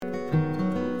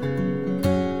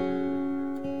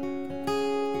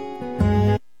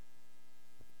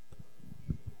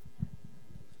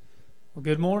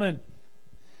Well, good morning.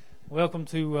 Welcome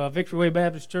to Victory Way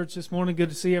Baptist Church this morning. Good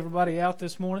to see everybody out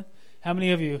this morning. How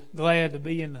many of you glad to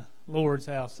be in the Lord's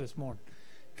house this morning?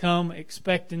 Come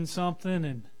expecting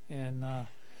something, and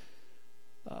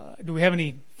do we have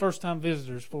any first-time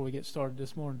visitors before we get started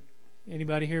this morning?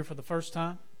 Anybody here for the first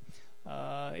time?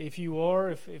 If you are,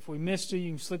 if we missed you,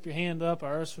 you can slip your hand up.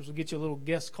 Our ushers will get you a little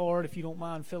guest card if you don't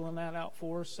mind filling that out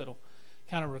for us. It'll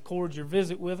kind of record your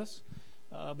visit with us.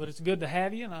 But it's good to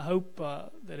have you, and I hope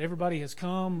that everybody has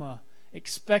come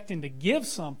expecting to give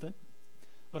something,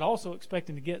 but also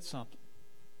expecting to get something.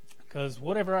 Because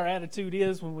whatever our attitude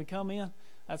is when we come in,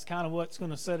 that's kind of what's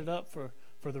going to set it up for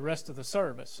the rest of the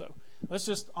service. So let's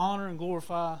just honor and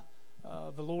glorify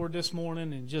the Lord this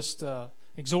morning and just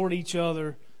exhort each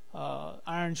other.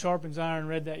 Iron sharpens iron,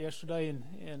 read that yesterday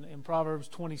in Proverbs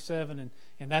 27,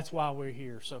 and that's why we're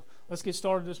here. So let's get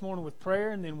started this morning with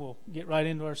prayer, and then we'll get right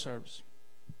into our service.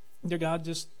 Dear God,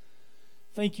 just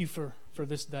thank you for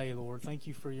this day, Lord. Thank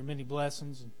you for your many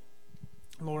blessings. And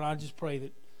Lord, I just pray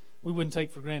that we wouldn't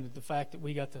take for granted the fact that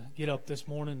we got to get up this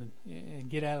morning and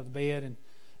get out of the bed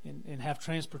and have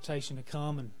transportation to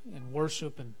come and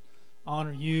worship and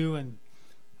honor you. And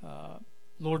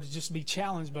Lord, to just be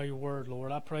challenged by your word,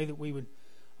 Lord. I pray that we would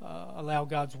allow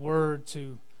God's word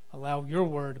to allow your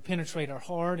word to penetrate our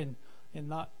heart and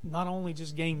not only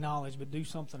just gain knowledge, but do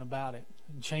something about it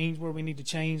and change where we need to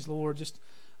change, Lord. Just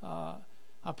I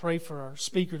pray for our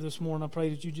speaker this morning. I pray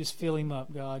that you just fill him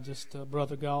up, God. Just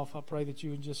Brother Golf, I pray that you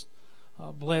would just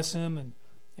bless him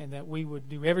and that we would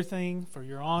do everything for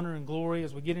your honor and glory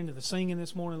as we get into the singing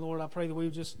this morning, Lord. I pray that we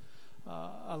would just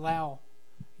allow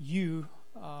you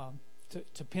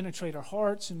to penetrate our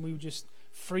hearts, and we would just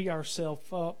free ourselves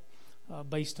up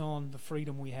based on the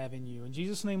freedom we have in you. In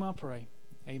Jesus' name I pray.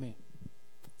 Amen.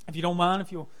 If you don't mind,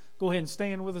 if you'll go ahead and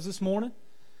stand with us this morning,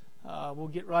 we'll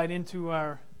get right into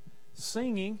our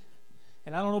singing.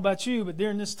 And I don't know about you, but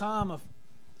during this time of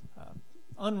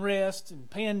unrest and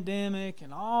pandemic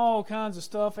and all kinds of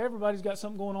stuff, everybody's got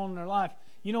something going on in their life.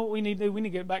 You know what we need to do? We need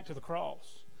to get back to the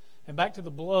cross and back to the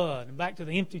blood and back to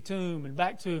the empty tomb and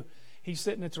back to He's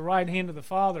sitting at the right hand of the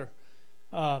Father.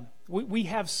 We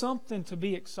have something to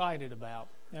be excited about.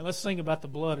 Now let's sing about the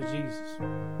blood of Jesus.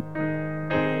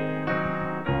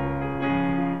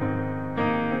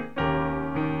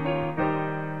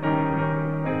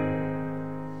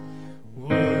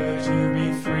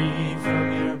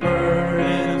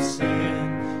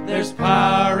 There's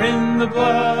power in the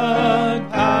blood,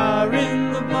 power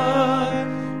in the blood.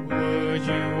 Would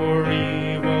you or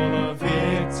evil a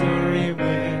victory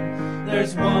win?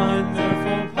 There's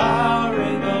wonderful power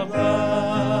in the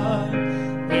blood.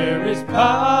 There is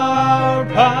power,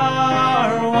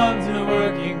 power,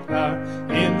 wonder-working power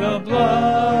in the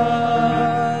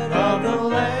blood of the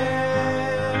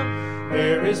Lamb.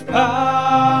 There is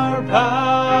power,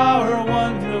 power,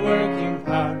 wonder-working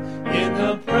power in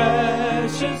the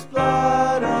precious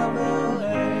blood of the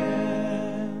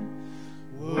Lamb.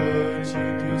 Would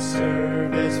you do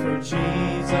service for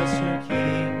Jesus your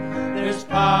King? There's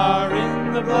power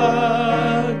in the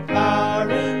blood, power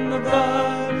in the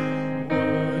blood.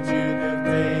 Would you live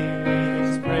daily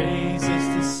His praises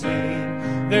to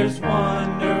sing? There's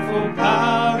wonderful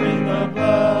power in the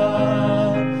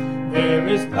blood. There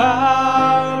is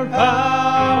power,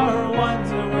 power,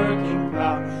 wonder-working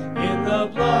power in the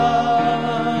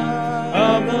blood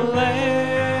of the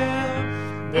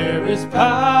Lamb. There is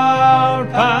power,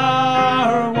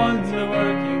 power,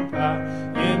 wonder-working power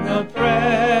in the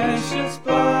precious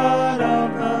blood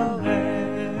of the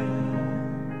Lamb.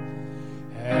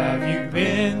 Have you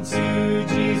been to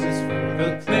Jesus for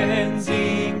the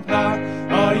cleansing power?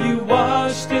 Are you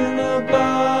washed in the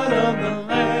blood of the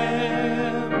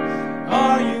Lamb?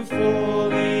 Are you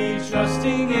fully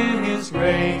trusting in His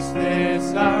grace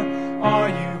this hour? Are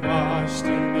you washed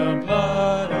in the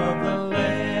blood of the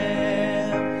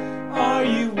Lamb? Are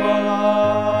you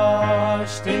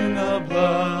washed in the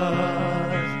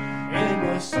blood, in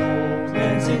the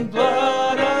soul-cleansing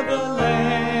blood of the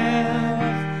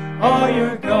Lamb? Are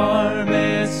your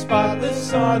garments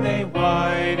spotless? Are they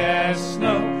white as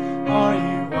snow? Are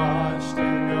you washed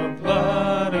in the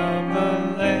blood of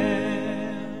the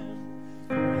Lamb?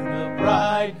 When the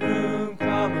bridegroom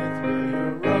cometh, will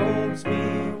your robes be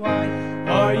white?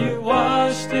 Are you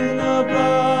washed in the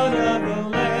blood of the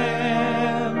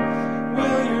Lamb?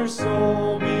 Will your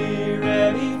soul be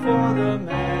ready for the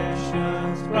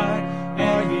mansion's bride?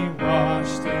 Are you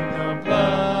washed in the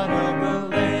blood of the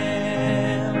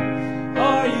Lamb?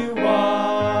 Are you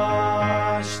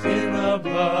washed in the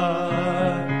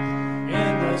blood, in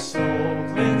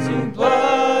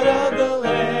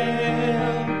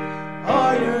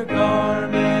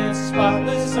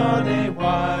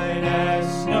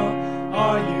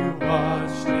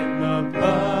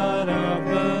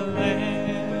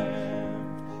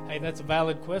that's a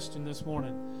valid question this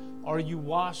morning. Are you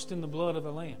washed in the blood of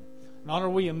the Lamb? Not are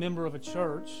we a member of a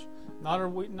church, not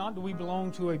do we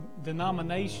belong to a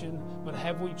denomination, but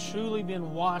have we truly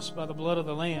been washed by the blood of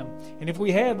the Lamb? And if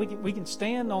we have, we can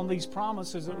stand on these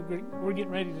promises that we're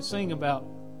getting ready to sing about.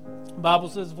 The Bible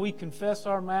says if we confess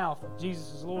our mouth that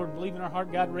Jesus is Lord and believe in our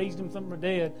heart God raised Him from the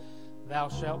dead, thou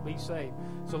shalt be saved.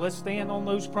 So let's stand on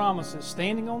those promises,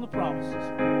 standing on the promises.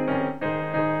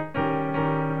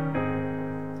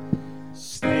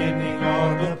 Standing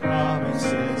on the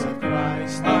promises of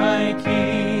Christ my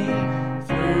King,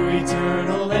 through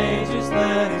eternal ages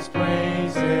let His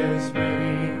praises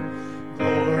ring.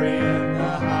 Glory in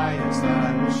the highest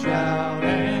I will shout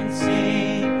and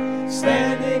sing,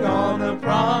 standing on the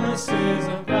promises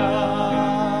of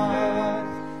God.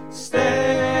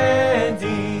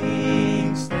 Standing,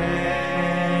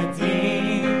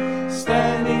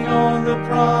 standing on the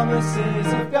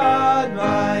promises of God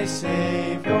my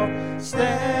Savior.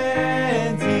 Standing,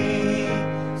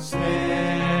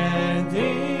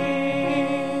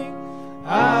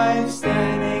 I'm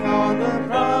standing on the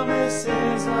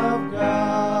promises of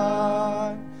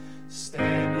God.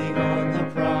 Standing on the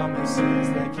promises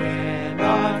that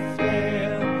cannot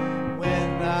fail.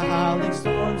 When the howling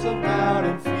storms of doubt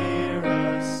and fear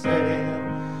assail,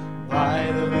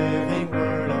 by the living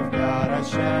word of God I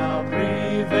shall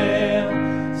prevail.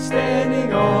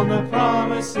 Standing on the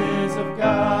promises of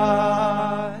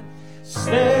God.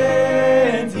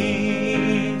 Standing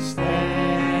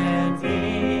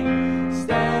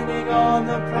on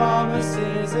the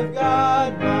promises of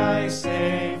God, my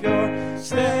Savior.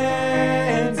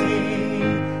 Standing,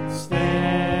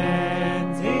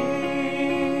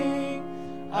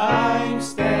 I'm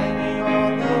standing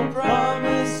on the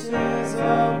promises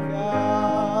of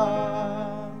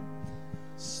God.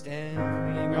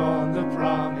 Standing on the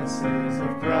promises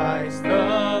of Christ the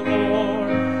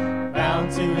Lord,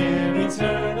 bound to Him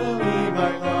eternally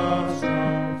by love's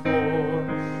strong cord,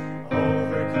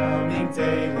 overcoming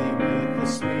daily with the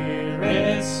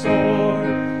Spirit's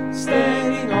sword,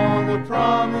 standing on the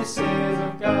promises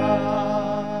of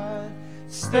God.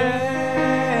 Standing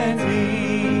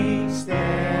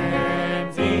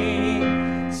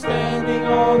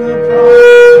on the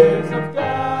promises of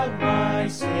God, my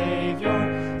Savior.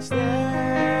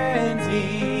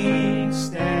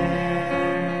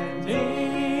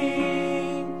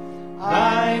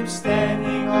 I'm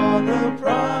standing on the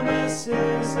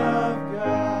promises of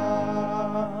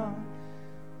God.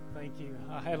 Thank you.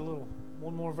 I had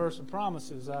one more verse of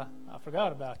promises I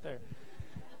forgot about there.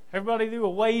 Everybody do a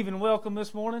wave and welcome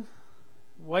this morning.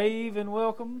 Wave and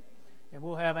welcome. And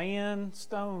we'll have Ann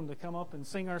Stone to come up and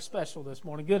sing our special this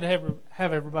morning. Good to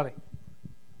have everybody.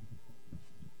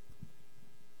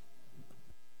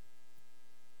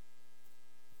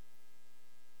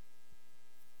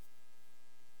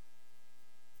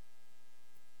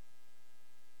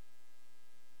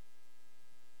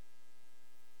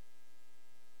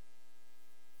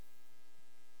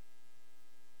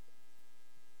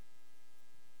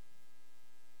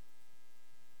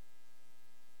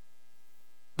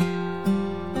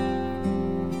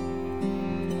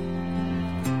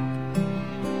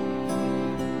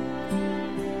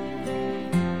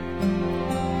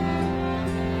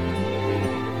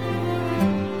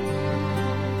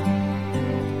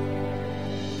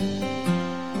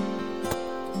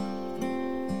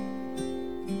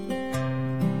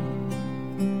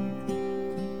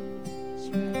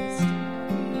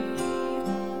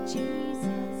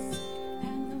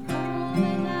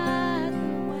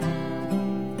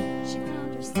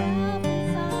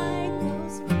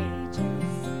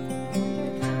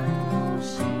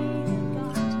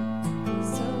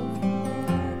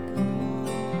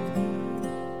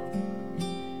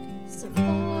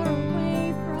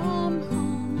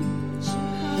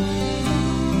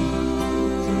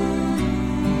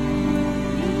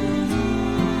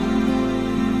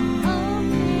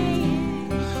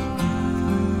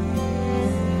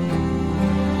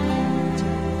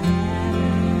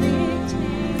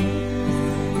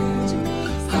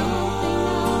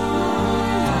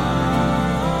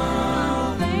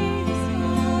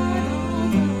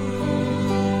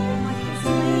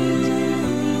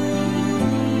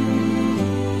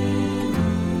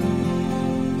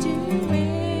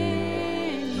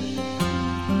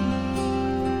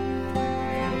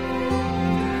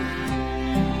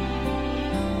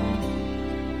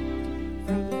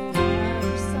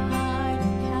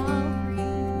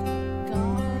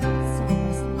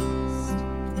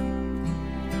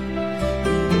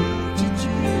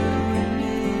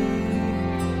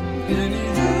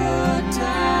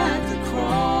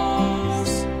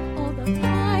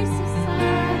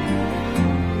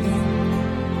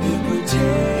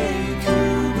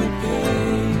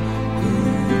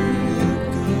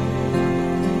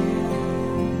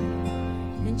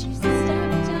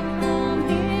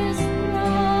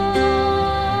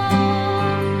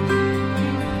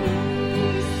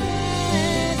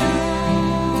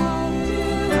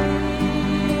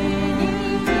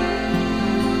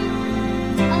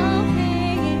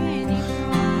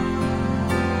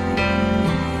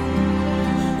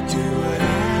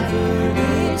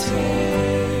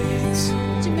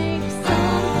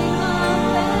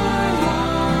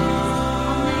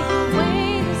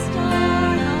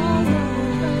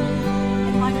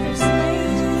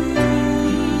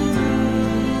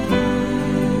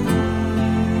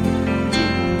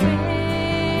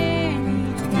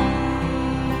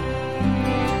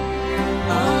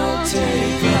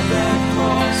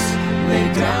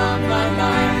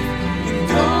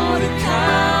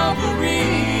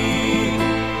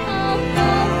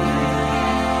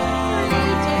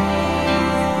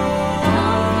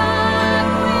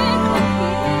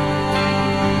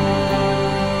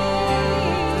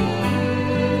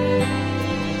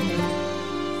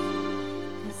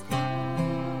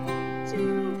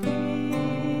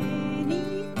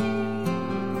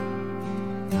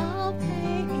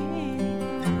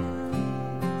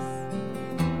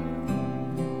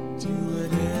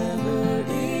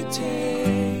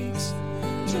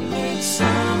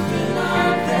 something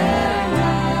of their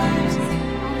lives.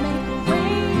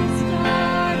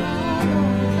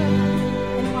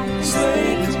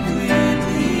 Slay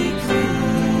completely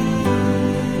clean.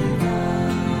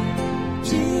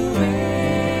 Do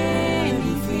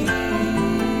anything.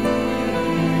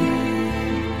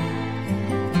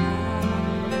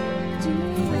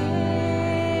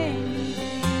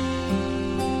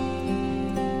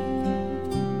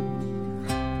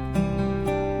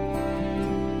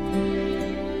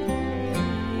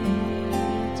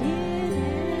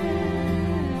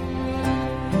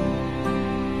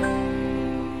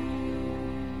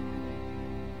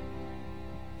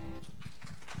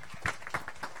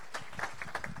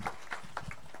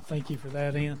 Thank you for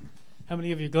that, Ian. How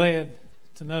many of you are glad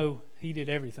to know He did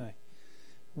everything?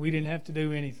 We didn't have to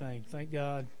do anything. Thank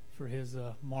God for His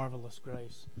marvelous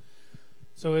grace.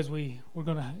 So as we're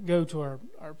going to go to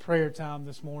our prayer time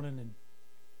this morning,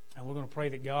 and we're going to pray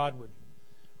that God would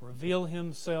reveal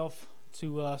Himself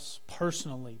to us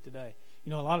personally today. You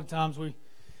know, a lot of times we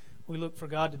look for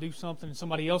God to do something in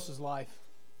somebody else's life,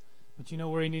 but you know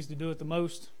where He needs to do it the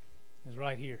most? Is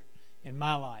right here in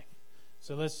my life.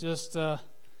 So let's just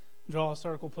draw a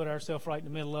circle, put ourselves right in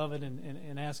the middle of it,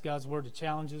 and ask God's Word to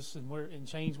challenge us and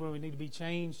change where we need to be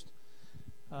changed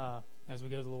as we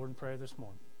go to the Lord in prayer this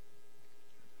morning.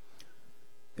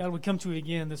 God, we come to you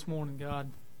again this morning,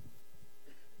 God.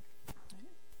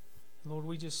 Lord,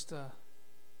 we just,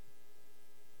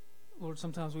 Lord,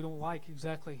 sometimes we don't like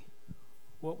exactly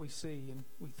what we see, and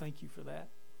we thank you for that.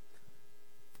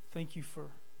 Thank you for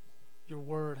your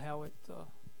Word, how it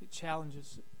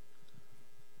challenges, it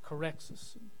corrects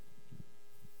us,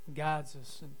 and guides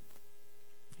us, and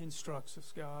instructs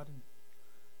us, God. And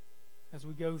as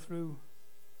we go through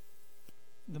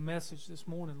the message this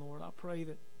morning, Lord, I pray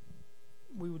that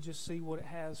we would just see what it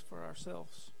has for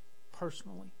ourselves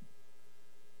personally.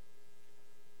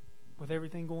 With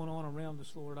everything going on around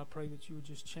us, Lord, I pray that you would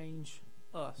just change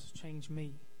us, change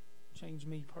me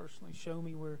personally. Show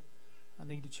me where I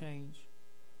need to change.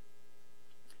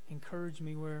 Encourage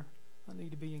me where I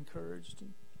need to be encouraged,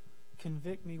 and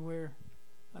convict me where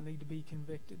I need to be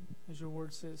convicted. As your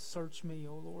word says, search me,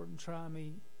 O Lord, and try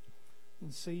me,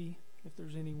 and see if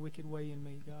there's any wicked way in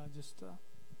me, God. Just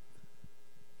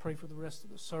pray for the rest of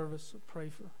the service. I pray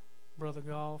for Brother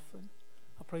Goff, and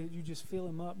I pray that you just fill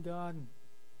him up, God, and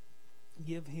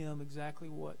give him exactly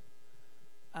what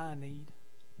I need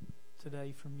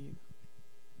today from you.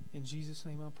 In Jesus'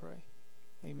 name I pray.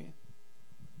 Amen.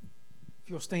 If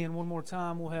you'll stand one more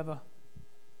time, we'll have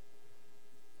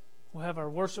our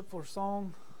worshipful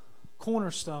song,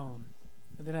 Cornerstone.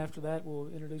 And then after that, we'll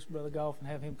introduce Brother Goff and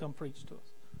have him come preach to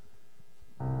us.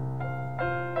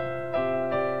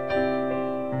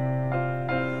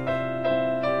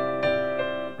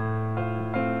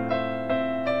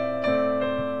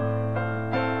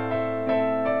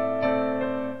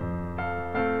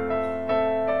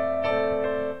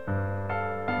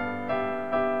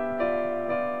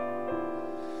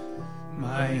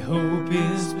 My hope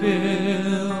is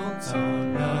built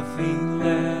on nothing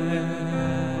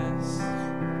less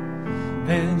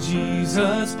than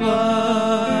Jesus'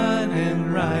 blood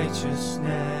and righteousness.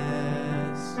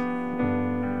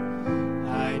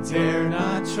 I dare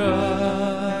not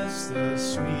trust the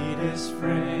sweetest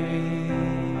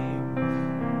frame,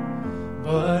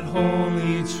 but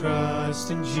wholly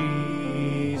trust in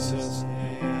Jesus' name.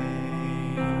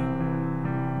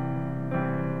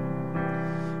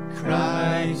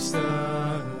 Christ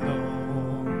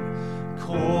alone,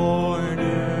 cornerstone,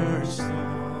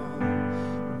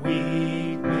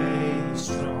 weak made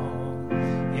strong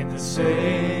in the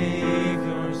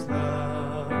Savior's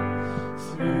love.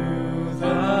 Through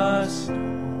the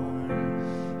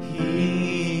storm,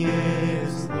 He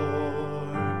is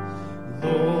Lord,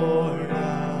 Lord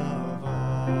of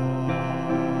all.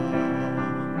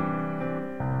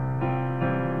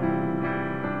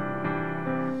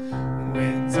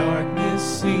 When darkness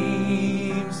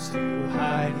seems to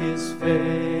hide His face,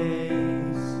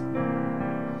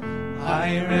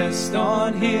 I rest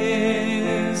on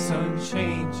His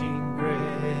unchanging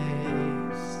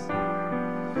grace.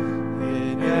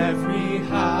 In every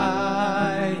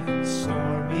high and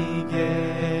stormy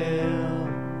gale,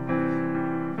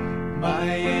 my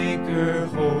anchor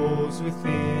holds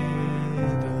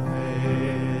within the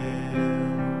veil.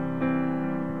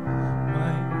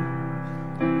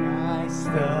 Christ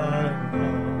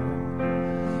alone,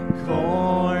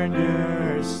 cornerstone,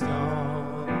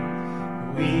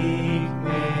 weak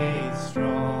made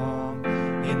strong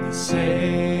in the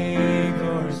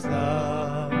Savior's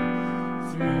love.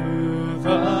 Through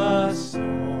the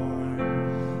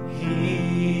storm,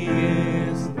 He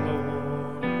is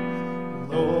Lord,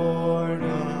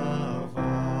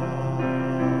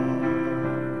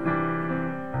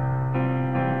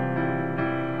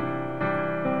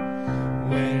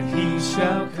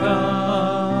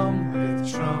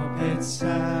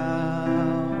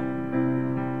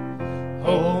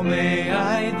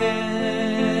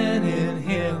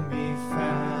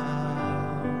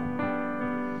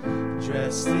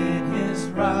 trust in His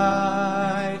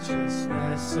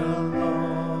righteousness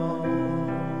alone,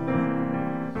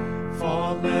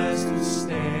 faultless to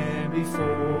stand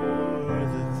before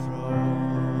the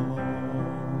throne.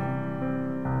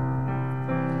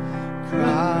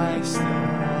 Christ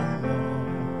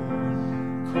alone,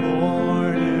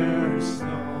 cornerstone,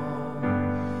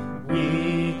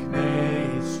 weak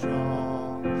made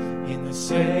strong in the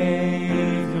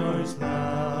Savior's love.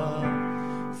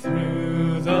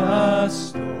 Through the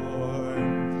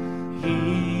storm,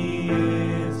 He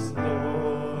is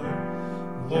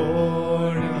Lord,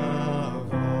 Lord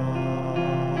of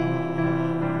all.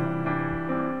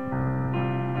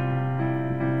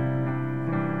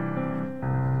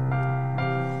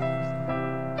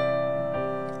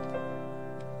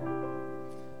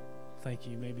 Thank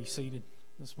you. You may be seated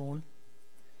this morning.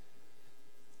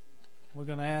 We're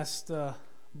going to ask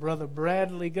Brother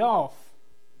Bradley Goff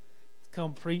to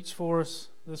come preach for us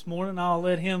this morning. I'll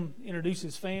let him introduce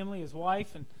his family, his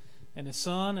wife, and his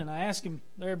son. And I asked him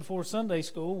there before Sunday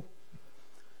school,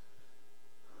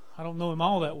 I don't know him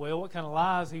all that well, what kind of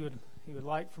lies he would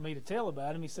like for me to tell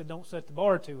about him. He said, don't set the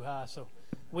bar too high. So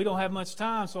we don't have much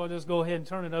time, so I'll just go ahead and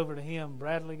turn it over to him.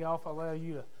 Bradley Goff, I'll allow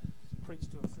you to preach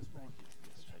to us this morning.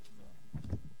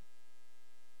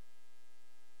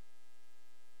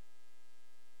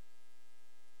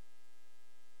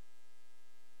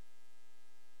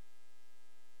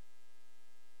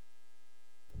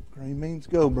 Green means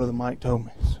go, Brother Mike told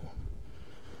me.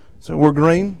 So we're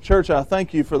green. Church, I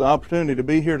thank you for the opportunity to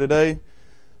be here today.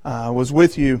 I was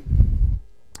with you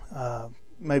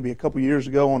maybe a couple years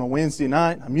ago on a Wednesday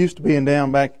night. I'm used to being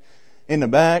down back in the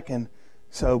back, and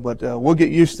so but we'll get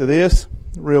used to this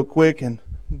real quick.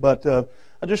 But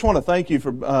I just want to thank you for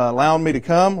allowing me to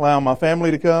come, allowing my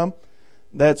family to come.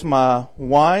 That's my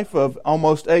wife of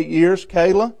almost 8 years,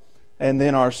 Kayla, and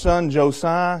then our son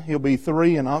Josiah. He'll be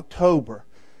 3 in October.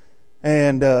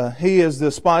 And he is the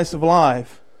spice of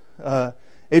life.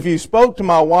 If you spoke to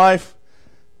my wife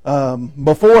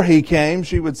before he came,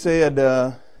 she would said,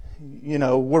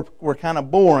 we're kind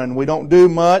of boring. We don't do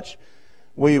much.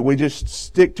 We just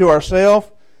stick to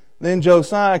ourselves. Then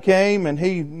Josiah came, and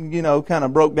he, kind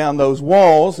of broke down those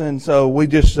walls. And so we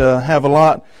just have a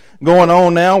lot going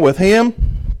on now with him,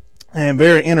 and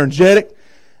very energetic.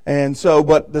 And so,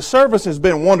 but the service has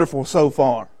been wonderful so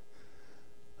far.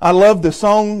 I love the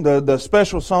song, the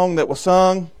special song that was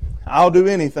sung, I'll do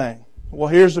anything. Well,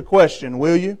 here's the question,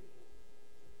 will you?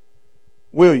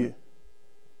 Will you?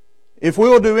 If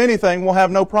we'll do anything, we'll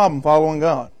have no problem following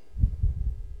God.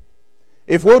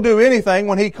 If we'll do anything,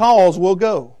 when He calls, we'll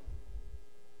go.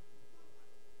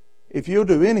 If you'll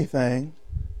do anything,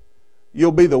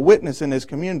 you'll be the witness in this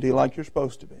community like you're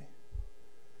supposed to be.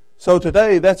 So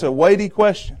today, that's a weighty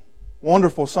question.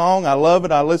 Wonderful song. I love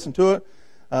it. I listen to it.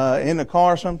 In the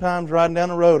car sometimes, riding down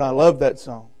the road. I love that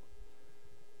song.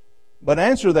 But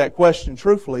answer that question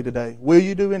truthfully today. Will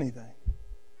you do anything?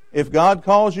 If God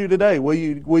calls you today, will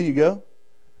you go?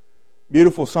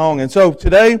 Beautiful song. And so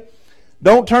today,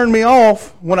 don't turn me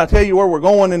off when I tell you where we're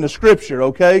going into Scripture,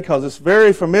 okay? Because it's a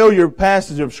very familiar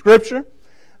passage of Scripture.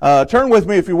 Turn with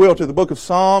me, if you will, to the book of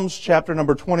Psalms, chapter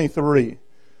number 23.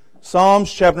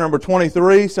 Psalms, chapter number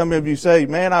 23. Some of you say,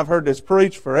 man, I've heard this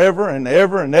preached forever and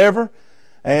ever and ever.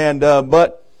 And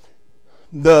but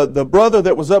the brother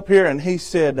that was up here, and he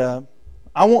said,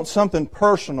 I want something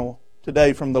personal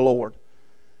today from the Lord.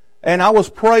 And I was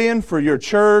praying for your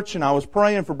church, and I was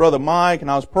praying for Brother Mike,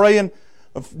 and I was praying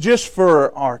just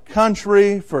for our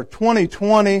country, for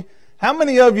 2020. How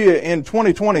many of you in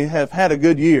 2020 have had a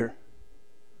good year?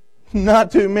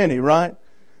 Not too many, right?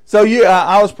 So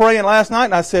I was praying last night,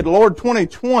 and I said, Lord,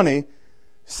 2020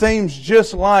 seems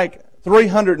just like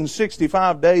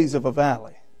 365 days of a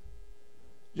valley.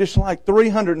 Just like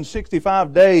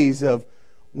 365 days of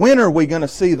when are we going to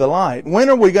see the light? When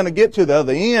are we going to get to the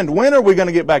other end? When are we going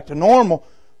to get back to normal?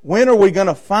 When are we going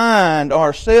to find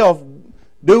ourselves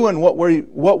doing what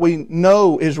we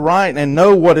know is right and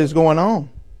know what is going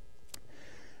on?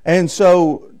 And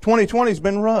so 2020 has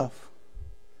been rough.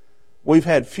 We've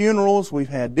had funerals. We've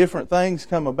had different things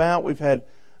come about. We've had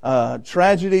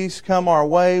tragedies come our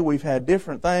way. We've had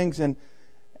different things. And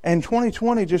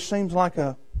 2020 just seems like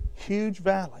a huge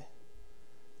valley.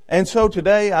 And so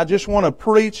today I just want to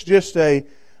preach just a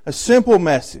simple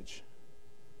message.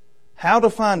 How to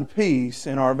find peace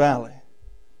in our valley.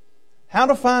 How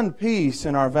to find peace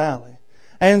in our valley.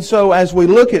 And so as we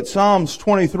look at Psalms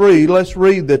 23, let's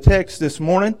read the text this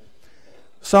morning.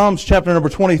 Psalms chapter number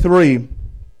 23.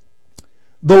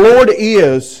 The Lord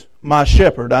is my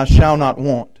shepherd, I shall not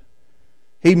want.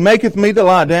 He maketh me to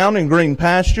lie down in green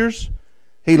pastures.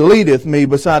 He leadeth me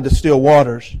beside the still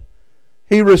waters.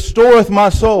 He restoreth my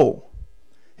soul.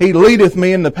 He leadeth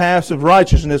me in the paths of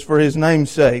righteousness for His name's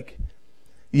sake.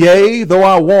 Yea, though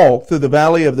I walk through the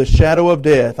valley of the shadow of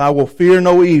death, I will fear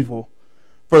no evil.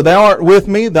 For Thou art with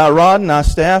me, Thy rod and Thy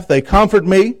staff, they comfort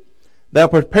me. Thou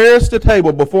preparest a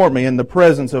table before me in the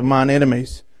presence of mine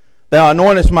enemies. Thou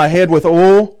anointest my head with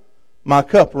oil, my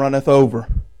cup runneth over.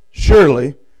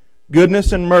 Surely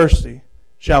goodness and mercy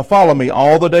shall follow me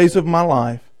all the days of my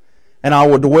life, and I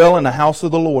will dwell in the house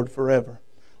of the Lord forever.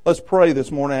 Let's pray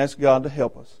this morning and ask God to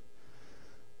help us.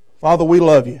 Father, we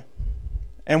love You,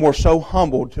 and we're so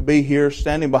humbled to be here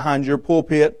standing behind Your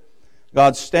pulpit.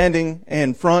 God, standing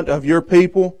in front of Your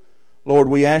people. Lord,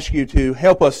 we ask You to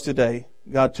help us today.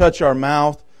 God, touch our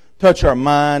mouth, touch our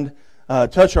mind,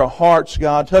 touch our hearts,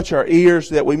 God, touch our ears,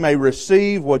 that we may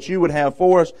receive what You would have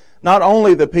for us. Not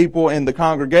only the people in the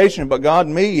congregation, but God,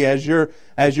 me as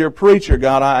your preacher,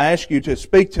 God, I ask You to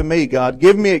speak to me, God.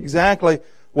 Give me exactly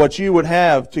what You would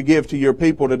have to give to Your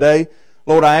people today.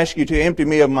 Lord, I ask You to empty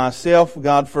me of myself,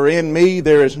 God, for in me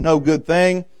there is no good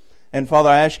thing. And Father,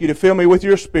 I ask You to fill me with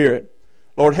Your Spirit.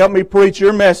 Lord, help me preach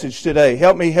Your message today.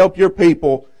 Help me help Your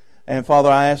people. And Father,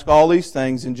 I ask all these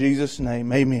things in Jesus'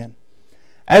 name. Amen.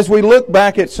 As we look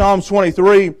back at Psalms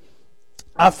 23,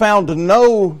 I found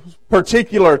no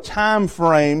particular time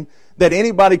frame that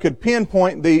anybody could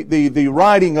pinpoint the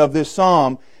writing of this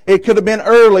psalm. It could have been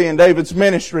early in David's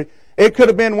ministry. It could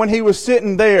have been when he was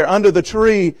sitting there under the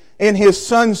tree in his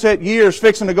sunset years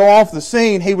fixing to go off the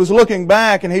scene. He was looking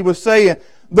back and he was saying,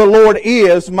 "The Lord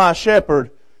is my shepherd."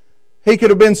 He could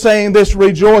have been saying this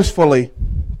rejoicefully.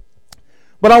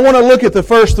 But I want to look at the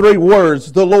first three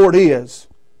words, the Lord is.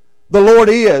 The Lord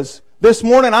is. This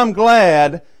morning I'm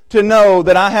glad to know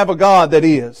that I have a God that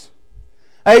is.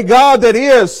 A God that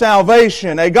is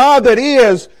salvation. A God that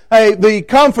is the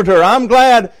comforter. I'm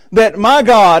glad that my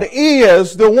God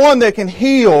is the one that can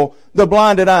heal the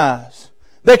blinded eyes.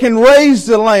 That can raise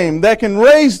the lame. That can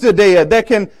raise the dead. That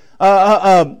can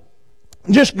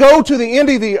just go to the end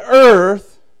of the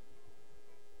earth,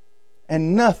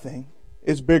 and nothing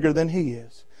is bigger than He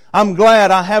is. I'm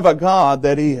glad I have a God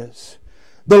that is.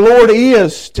 The Lord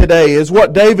is today is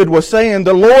what David was saying.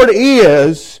 The Lord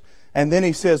is, and then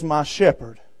he says, my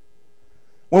shepherd.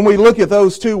 When we look at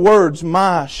those two words,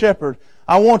 my shepherd,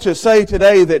 I want to say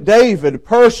today that David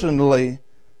personally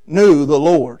knew the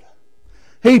Lord.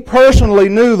 He personally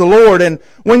knew the Lord. And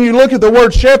when you look at the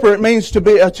word shepherd, it means to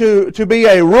be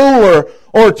a ruler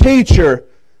or teacher.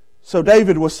 So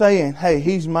David was saying, hey,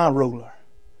 He's my ruler.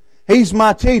 He's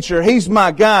my teacher. He's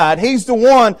my guide. He's the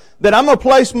one that I'm going to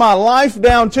place my life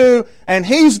down to, and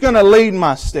He's going to lead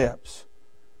my steps.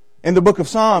 In the book of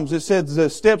Psalms, it says the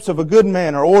steps of a good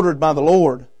man are ordered by the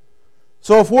Lord.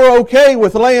 So if we're okay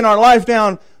with laying our life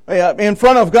down in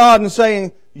front of God and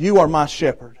saying, You are my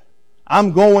shepherd.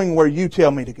 I'm going where You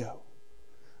tell me to go.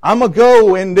 I'm going to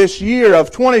go in this year of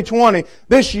 2020,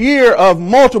 this year of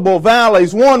multiple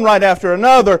valleys, one right after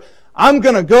another. I'm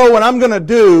going to go and I'm going to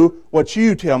do what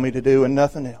You tell me to do and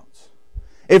nothing else.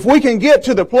 If we can get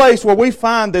to the place where we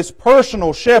find this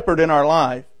personal shepherd in our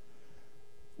life,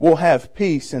 we'll have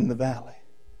peace in the valley.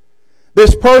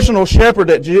 This personal shepherd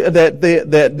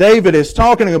that David is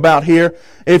talking about here,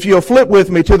 if you'll flip with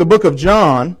me to the book of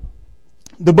John,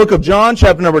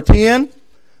 chapter number 10,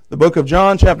 the book of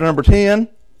John, chapter number 10,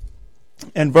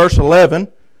 and verse 11,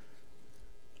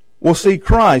 we'll see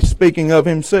Christ speaking of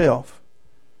Himself.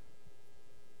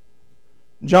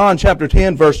 John chapter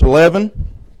 10, verse 11,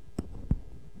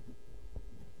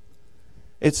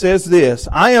 it says this,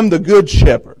 I am the good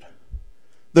shepherd.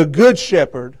 The good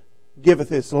shepherd giveth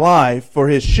his life for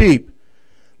his sheep.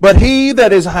 But he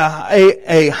that is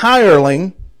a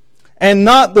hireling, and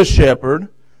not the shepherd,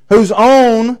 whose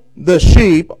own the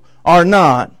sheep are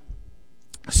not,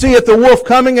 seeth the wolf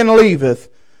coming and leaveth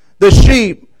the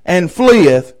sheep and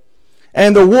fleeth,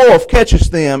 and the wolf catcheth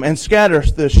them and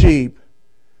scattereth the sheep.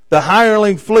 The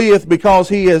hireling fleeth because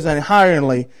he is an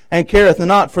hireling, and careth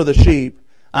not for the sheep.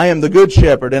 I am the good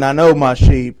shepherd, and I know my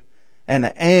sheep,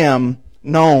 and am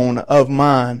known of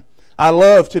mine. I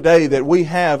love today that we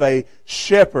have a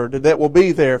shepherd that will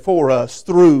be there for us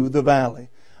through the valley.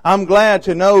 I'm glad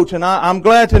to know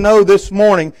this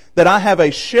morning that I have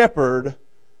a shepherd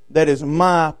that is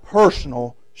my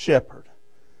personal shepherd.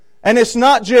 And it's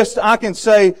not just I can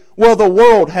say, well, the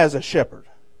world has a shepherd.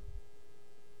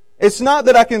 It's not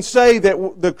that I can say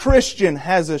that the Christian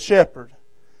has a shepherd.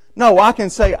 No, I can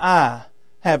say I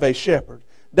have a shepherd.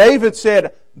 David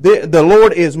said, the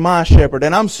Lord is my shepherd.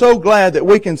 And I'm so glad that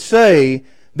we can say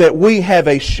that we have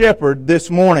a shepherd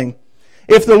this morning.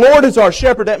 If the Lord is our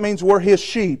shepherd, that means we're His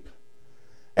sheep.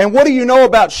 And what do you know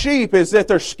about sheep is that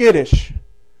they're skittish.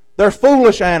 They're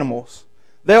foolish animals.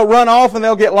 They'll run off and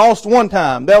they'll get lost one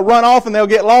time. They'll run off and they'll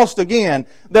get lost again.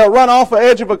 They'll run off the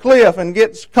edge of a cliff and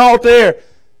get caught there.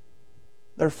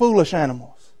 They're foolish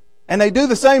animals. And they do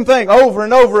the same thing over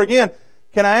and over again.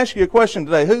 Can I ask you a question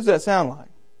today? Who's that sound like?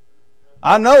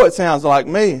 I know it sounds like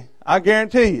me. I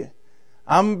guarantee you.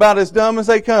 I'm about as dumb as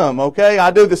they come, okay?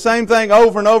 I do the same thing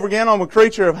over and over again. I'm a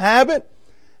creature of habit.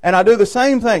 And I do the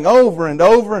same thing over and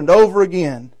over and over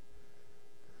again.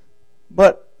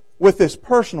 But with this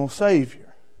personal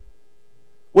Savior,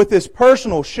 with this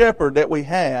personal shepherd that we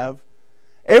have,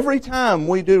 every time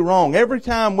we do wrong, every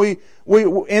time we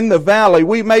in the valley,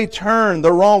 we may turn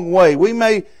the wrong way. We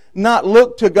may not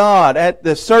look to God at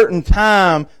the certain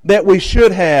time that we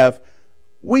should have.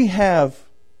 We have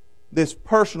this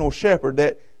personal shepherd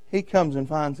that He comes and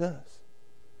finds us.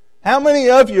 How many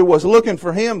of you was looking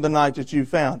for Him the night that you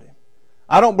found Him?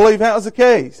 I don't believe that was the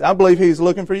case. I believe He's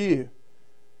looking for you.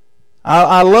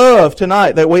 I love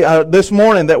tonight that this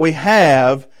morning that we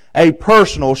have a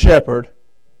personal shepherd.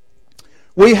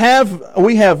 We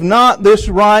have not this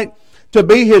right to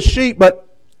be His sheep, but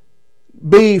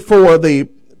be for the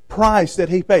price that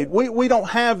He paid. We don't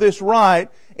have this right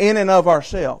in and of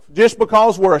ourselves. Just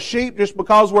because we're a sheep, just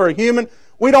because we're a human,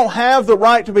 we don't have the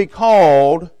right to be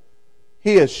called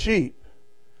His sheep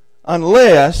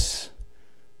unless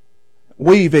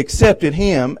we've accepted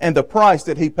Him and the price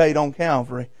that He paid on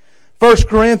Calvary. 1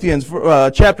 Corinthians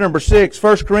chapter number 6,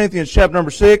 1 Corinthians chapter number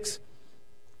 6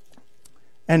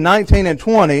 and 19 and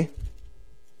 20.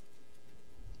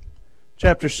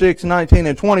 Chapter 6, 19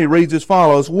 and 20 reads as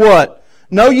follows. What?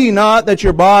 Know ye not that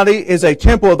your body is a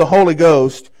temple of the Holy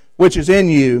Ghost, which is in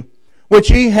you, which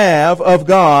ye have of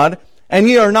God, and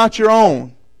ye are not your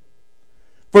own?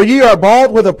 For ye are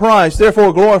bought with a price,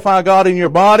 therefore glorify God in your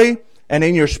body and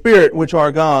in your spirit, which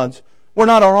are God's. We're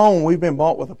not our own, we've been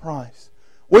bought with a price.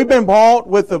 We've been bought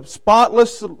with the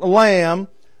spotless Lamb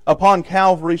upon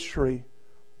Calvary's tree.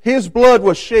 His blood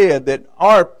was shed that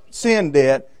our sin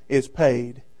debt is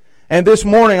paid. And this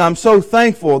morning I'm so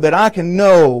thankful that I can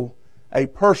know a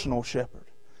personal shepherd.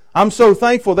 I'm so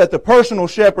thankful that the personal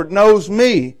shepherd knows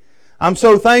me. I'm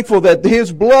so thankful that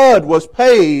His blood was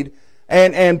paid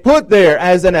and put there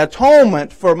as an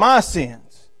atonement for my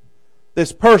sins.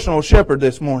 This personal shepherd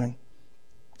this morning.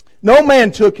 No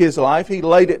man took His life, He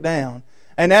laid it down.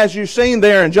 And as you've seen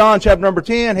there in John chapter number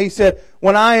 10, He said,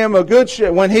 when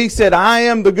He said, I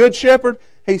am the good shepherd,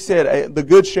 He said, the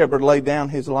good shepherd laid down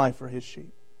His life for His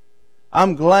sheep.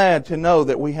 I'm glad to know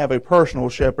that we have a personal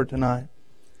shepherd tonight.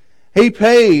 He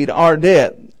paid our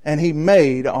debt and He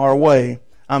made our way.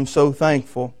 I'm so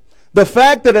thankful. The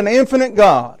fact that an infinite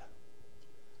God,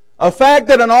 a fact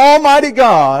that an almighty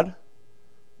God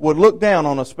would look down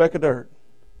on a speck of dirt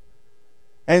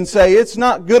and say, it's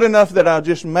not good enough that I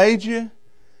just made you.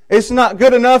 It's not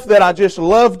good enough that I just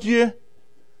loved you.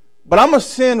 But I'm going to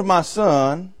send my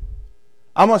Son.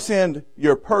 I'm going to send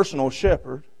your personal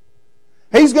shepherd.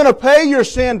 He's going to pay your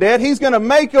sin debt. He's going to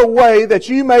make a way that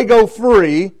you may go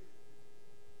free.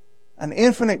 An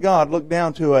infinite God looked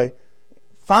down to a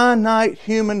finite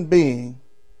human being,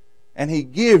 and He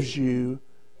gives you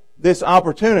this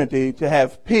opportunity to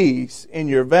have peace in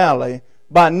your valley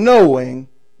by knowing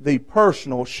the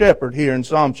personal shepherd here in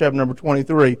Psalm chapter number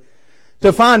 23.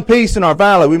 To find peace in our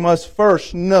valley, we must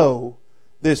first know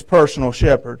this personal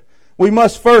shepherd. We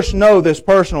must first know this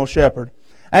personal shepherd.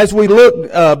 As we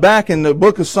look back in the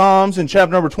book of Psalms in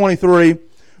chapter number 23,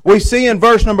 we see in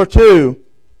verse number 2,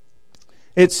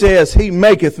 it says, He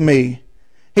maketh me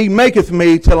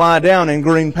to lie down in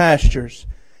green pastures.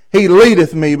 He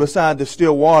leadeth me beside the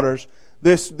still waters.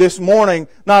 This morning,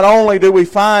 not only do we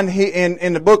find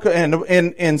in the book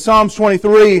in Psalms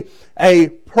 23 a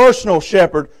personal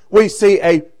shepherd, we see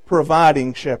a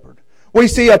providing shepherd. We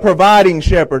see a providing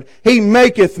shepherd. He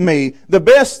maketh me. The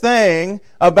best thing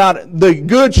about the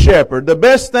good shepherd, the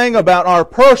best thing about our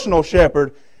personal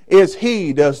shepherd is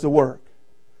He does the work.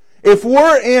 If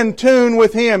we're in tune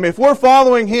with Him, if we're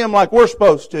following Him like we're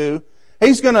supposed to,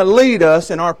 He's going to lead us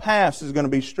and our paths is going to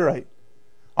be straight.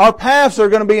 Our paths are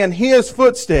going to be in His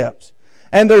footsteps.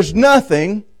 And there's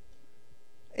nothing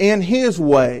in His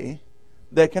way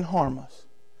that can harm us.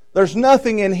 There's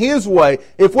nothing in His way.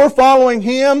 If we're following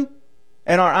Him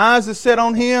and our eyes are set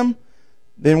on Him,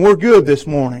 then we're good this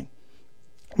morning.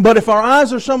 But if our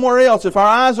eyes are somewhere else, if our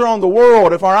eyes are on the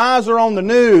world, if our eyes are on the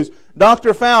news,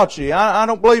 Dr. Fauci, I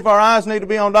don't believe our eyes need to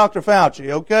be on Dr. Fauci,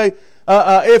 okay?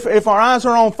 If our eyes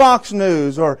are on Fox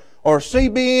News or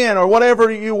CBN or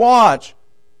whatever you watch,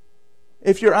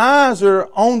 if your eyes are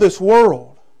on this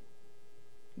world,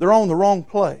 they're on the wrong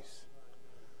place.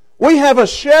 We have a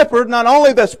shepherd not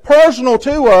only that's personal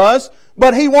to us,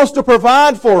 but He wants to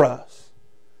provide for us.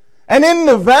 And in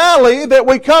the valley that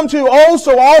we come to oh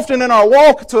so often in our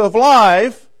walks of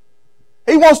life,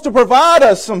 He wants to provide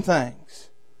us some things.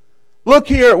 Look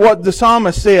here at what the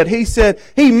psalmist said. He said,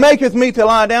 He maketh me to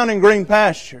lie down in green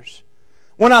pastures.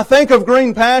 When I think of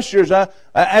green pastures,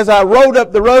 as I rode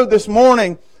up the road this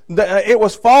morning, it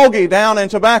was foggy down in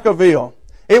Tobaccoville.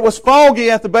 It was foggy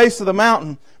at the base of the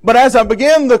mountain. But as I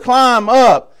began to climb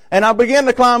up, and I began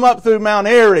to climb up through Mount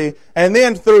Airy, and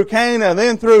then through Cana, and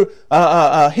then through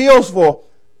Hillsville,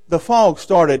 the fog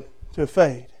started to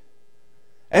fade.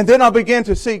 And then I began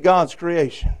to see God's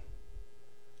creation.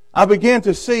 I began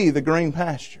to see the green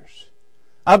pastures.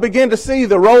 I began to see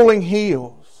the rolling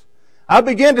hills. I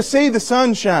began to see the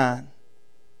sunshine.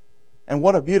 And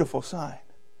what a beautiful sight.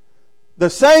 The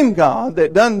same God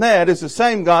that done that is the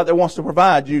same God that wants to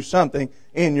provide you something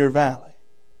in your valley.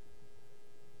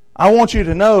 I want you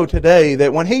to know today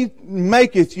that when He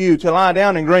maketh you to lie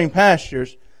down in green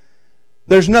pastures,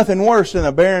 there's nothing worse than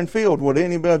a barren field. Would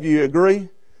any of you agree?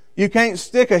 You can't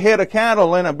stick a head of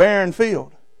cattle in a barren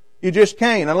field. You just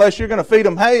can't, unless you're going to feed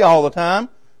them hay all the time.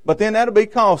 But then that'll be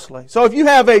costly. So if you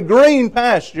have a green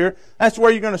pasture, that's where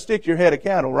you're going to stick your head of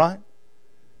cattle, right?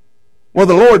 Well,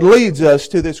 the Lord leads us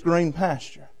to this green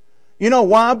pasture. You know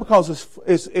why? Because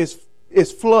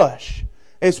it's flush.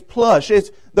 It's plush.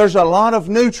 There's a lot of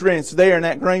nutrients there in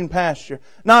that green pasture.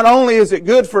 Not only is it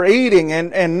good for eating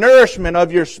and nourishment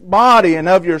of your body and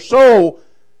of your soul,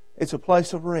 it's a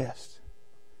place of rest.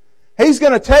 He's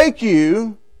going to take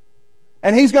you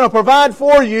and He's going to provide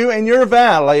for you in your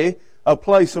valley a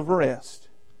place of rest.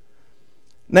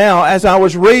 Now, as I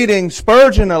was reading,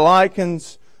 Spurgeon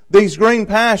likens these green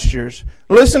pastures.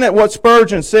 Listen at what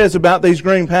Spurgeon says about these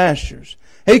green pastures.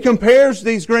 He compares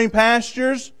these green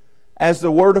pastures as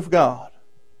the Word of God.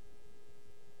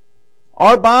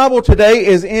 Our Bible today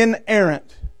is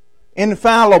inerrant,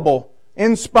 infallible,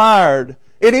 inspired.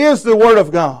 It is the Word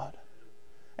of God.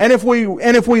 And if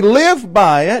we live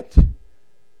by it,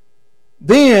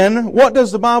 then what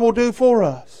does the Bible do for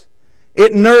us?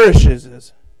 It nourishes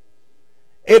us.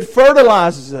 It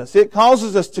fertilizes us. It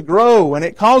causes us to grow, and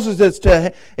it causes us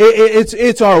to.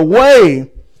 It's our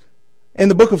way. In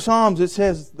the book of Psalms, it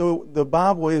says the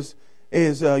Bible is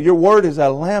your word is a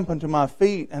lamp unto my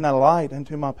feet and a light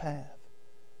unto my path.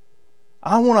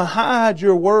 I want to hide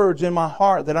your words in my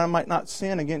heart that I might not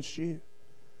sin against you.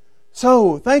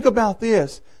 So think about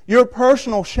this. Your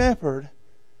personal shepherd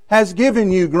has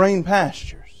given you green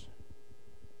pastures.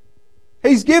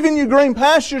 He's given you green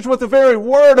pastures with the very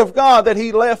Word of God that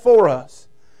He left for us.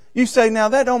 You say, now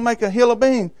that don't make a hill of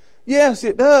beans. Yes,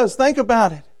 it does. Think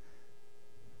about it.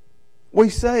 We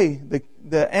say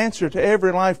the answer to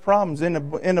every life problem is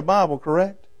in the Bible,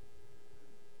 correct?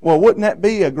 Well, wouldn't that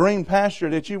be a green pasture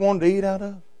that you wanted to eat out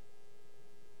of?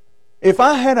 If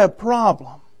I had a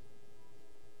problem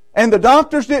and the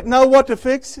doctors didn't know what to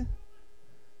fix it,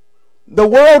 the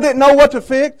world didn't know what to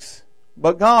fix,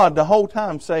 but God the whole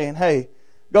time saying, hey,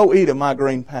 go eat of my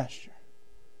green pasture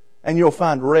and you'll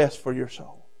find rest for your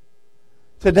soul.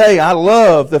 Today I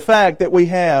love the fact that we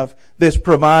have this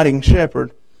providing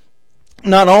shepherd.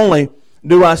 Not only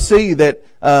do I see that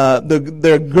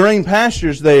the green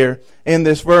pastures there in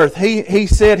this verse, he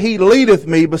said, He leadeth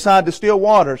me beside the still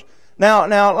waters.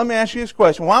 Now let me ask you this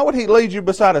question. Why would He lead you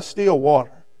beside a still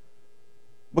water?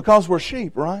 Because we're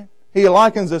sheep, right? He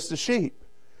likens us to sheep.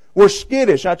 We're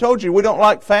skittish. I told you we don't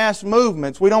like fast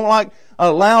movements. We don't like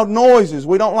loud noises.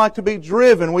 We don't like to be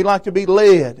driven. We like to be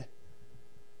led.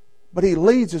 But He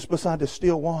leads us beside the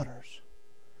still waters.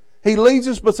 He leads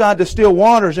us beside the still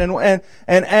waters. And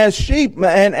as sheep,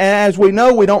 and as we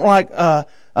know, we don't like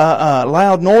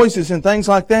loud noises and things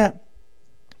like that.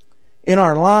 In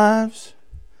our lives,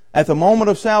 at the moment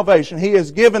of salvation, He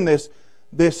has given this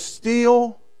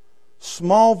still,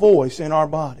 small voice in our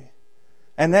body.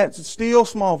 And that still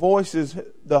small voice is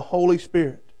the Holy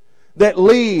Spirit that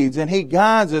leads and He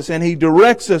guides us and He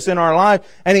directs us in our life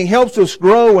and He helps us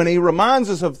grow and He reminds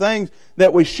us of things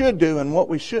that we should do and what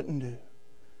we shouldn't do.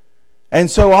 And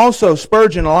so also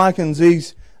Spurgeon likens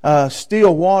these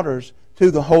still waters to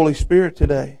the Holy Spirit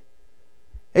today.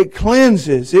 It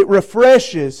cleanses, it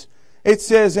refreshes. It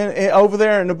says over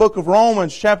there in the book of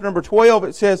Romans, chapter number 12,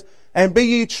 it says, and be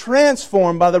ye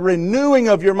transformed by the renewing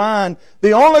of your mind.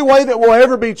 The only way that we'll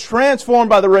ever be transformed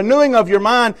by the renewing of your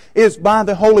mind is by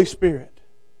the Holy Spirit.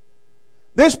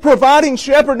 This providing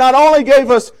shepherd not only gave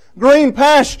us green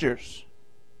pastures,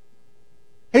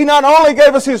 He not only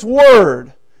gave us His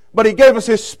Word, but He gave us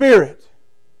His Spirit.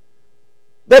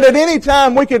 That at any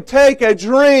time we could take a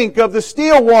drink of the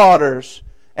still waters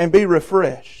and be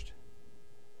refreshed.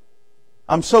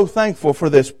 I'm so thankful for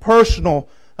this personal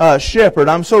shepherd.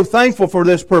 I'm so thankful for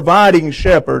this providing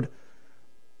shepherd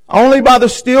Only by the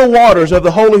still waters of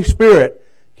the Holy Spirit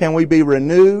can we be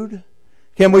renewed,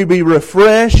 can we be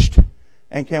refreshed,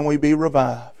 and can we be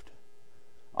revived.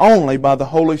 Only by the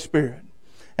Holy Spirit.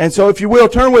 And so if you will,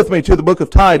 turn with me to the book of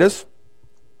Titus.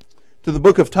 To the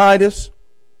book of Titus.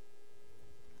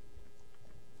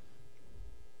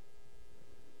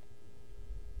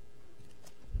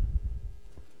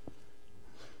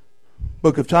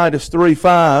 Book of Titus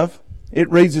 3:5. It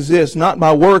reads as this, not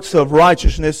by works of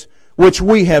righteousness which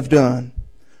we have done,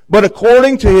 but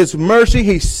according to His mercy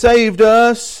He saved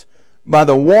us by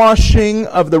the washing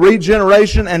of the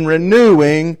regeneration and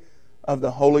renewing of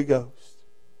the Holy Ghost.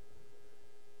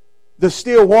 The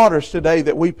still waters today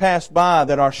that we pass by,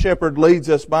 that our shepherd leads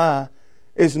us by,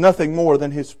 is nothing more than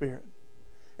His Spirit.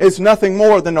 It's nothing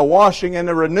more than the washing and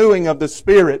the renewing of the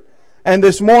Spirit. And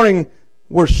this morning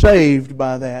we're saved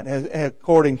by that,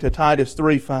 according to Titus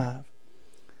 3:5.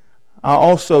 I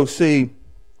also see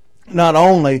not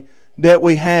only do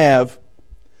we have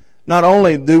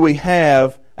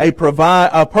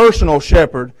a personal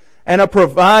shepherd and a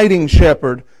providing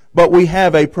shepherd, but we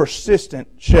have a persistent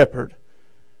shepherd.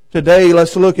 Today,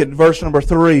 let's look at verse number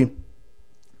 3.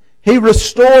 He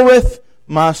restoreth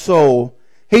my soul.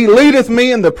 He leadeth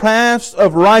me in the paths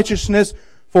of righteousness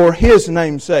for His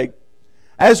name's sake.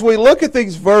 As we look at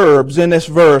these verbs in this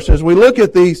verse, as we look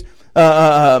at these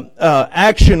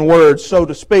action words, so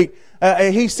to speak,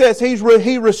 he says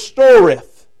He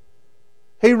restoreth.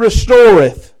 He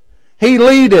restoreth. He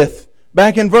leadeth.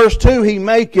 Back in verse 2, He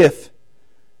maketh.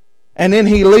 And then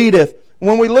He leadeth.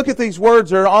 When we look at these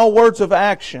words, they're all words of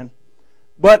action.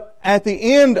 But at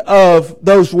the end of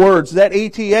those words, that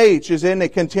ETH is in a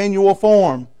continual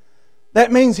form.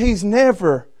 That means He's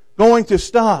never going to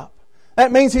stop.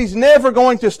 That means He's never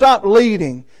going to stop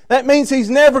leading. That means He's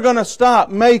never going to stop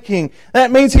making.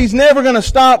 That means He's never going to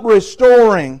stop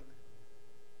restoring.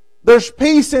 There's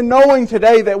peace in knowing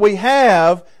today that we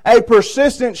have a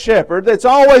persistent shepherd that's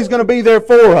always going to be there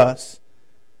for us.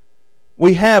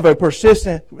 We have a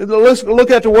persistent... Let's look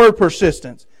at the word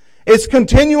persistence. It's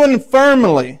continuing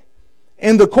firmly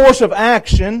in the course of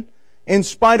action in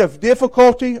spite of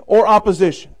difficulty or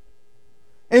opposition.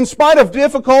 In spite of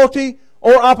difficulty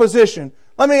or opposition.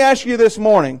 Let me ask you this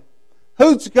morning,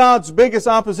 who's God's biggest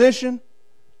opposition?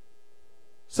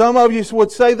 Some of you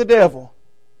would say the devil.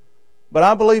 But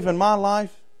I believe in my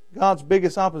life, God's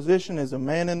biggest opposition is a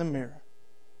man in the mirror.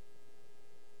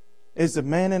 Is the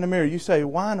man in the mirror. You say,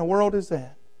 why in the world is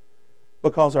that?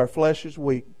 Because our flesh is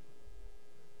weak.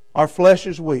 Our flesh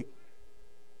is weak.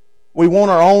 We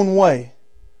want our own way.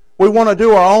 We want to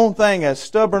do our own thing as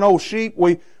stubborn old sheep.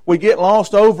 We get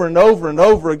lost over and over and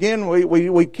over again.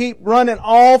 We keep running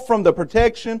off from the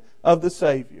protection of the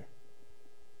Savior.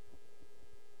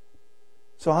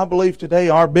 So I believe today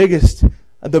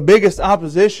the biggest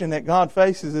opposition that God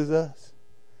faces is us.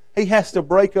 He has to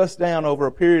break us down over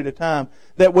a period of time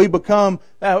that we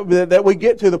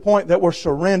get to the point that we're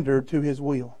surrendered to His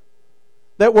will.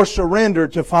 That we're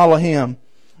surrendered to follow Him.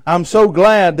 I'm so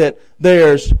glad that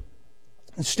there's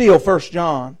still 1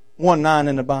 John 1:9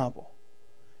 in the Bible.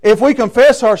 If we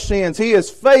confess our sins, He is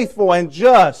faithful and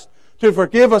just to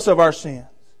forgive us of our sins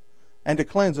and to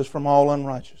cleanse us from all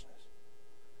unrighteousness.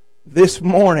 This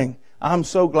morning, I'm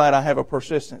so glad I have a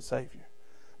persistent Savior.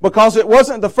 Because it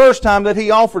wasn't the first time that He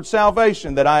offered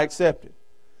salvation that I accepted.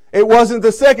 It wasn't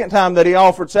the second time that He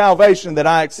offered salvation that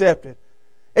I accepted.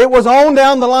 It was on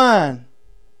down the line.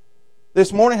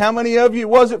 This morning, how many of you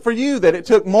was it for you that it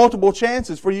took multiple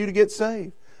chances for you to get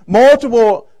saved?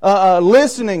 Multiple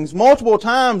listenings, multiple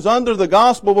times under the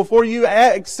gospel before you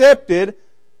accepted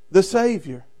the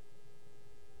Savior.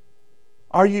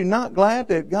 Are you not glad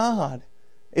that God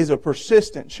is a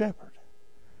persistent shepherd?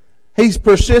 He's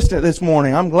persistent this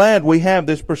morning. I'm glad we have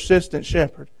this persistent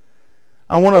shepherd.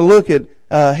 I want to look at,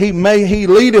 He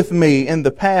leadeth me in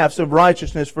the paths of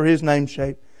righteousness for His name's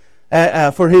sake.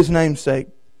 As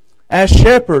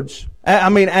shepherds,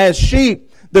 as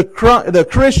sheep, the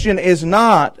Christian is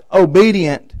not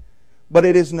obedient, but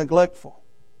it is neglectful.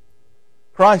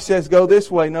 Christ says, go this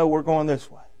way. No, we're going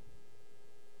this way.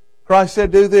 Christ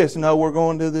said, do this. No, we're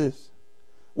going to do this.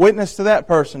 Witness to that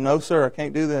person. No, sir, I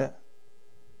can't do that.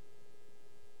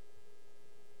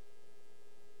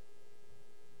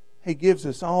 He gives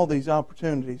us all these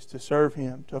opportunities to serve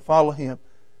Him, to follow Him.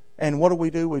 And what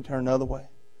do? We turn the other way.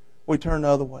 We turn the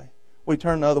other way. We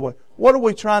turn the other way. What are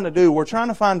we trying to do? We're trying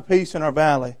to find peace in our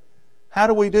valley. How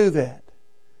do we do that?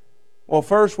 Well,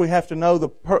 first we have to know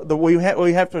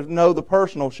we have to know the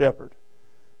personal shepherd.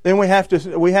 Then we have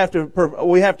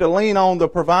to lean on the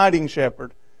providing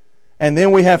shepherd, and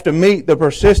then we have to meet the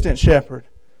persistent shepherd.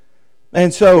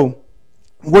 And so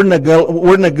we're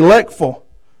neglectful.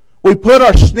 We put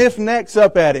our stiff necks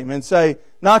up at Him and say,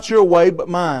 not your way, but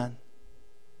mine.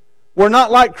 We're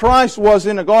not like Christ was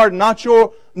in the garden. Not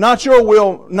your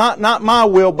will, not my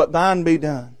will, but thine be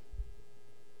done.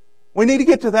 We need to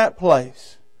get to that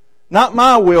place. Not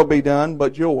my will be done,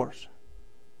 but yours.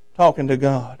 Talking to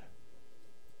God.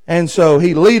 And so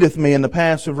He leadeth me in the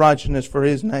paths of righteousness for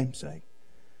His name's sake.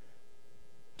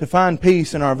 To find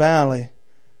peace in our valley,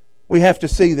 we have to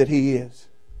see that He is.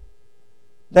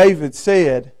 David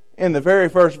said in the very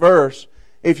first verse,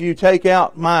 if you take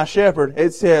out my shepherd,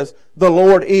 it says, the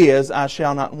Lord is, I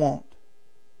shall not want.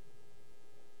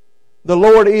 The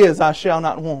Lord is, I shall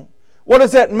not want. What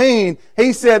does that mean?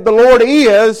 He said, the Lord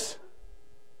is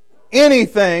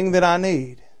anything that I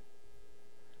need.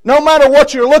 No matter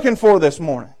what you're looking for this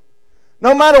morning,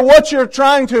 no matter what you're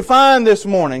trying to find this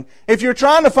morning, if you're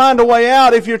trying to find a way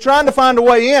out, if you're trying to find a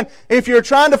way in, if you're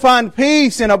trying to find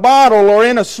peace in a bottle or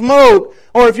in a smoke,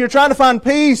 or if you're trying to find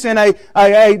peace in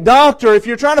a doctor, if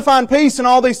you're trying to find peace in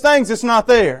all these things, it's not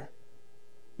there.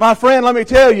 My friend, let me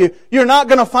tell you, you're not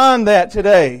going to find that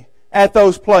today at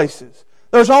those places.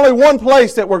 There's only one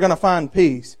place that we're going to find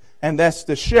peace, and that's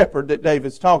the shepherd that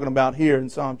David's talking about here in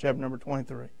Psalm chapter number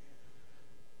 23.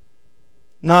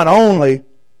 Not only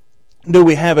do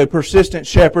we have a persistent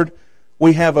shepherd,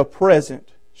 we have a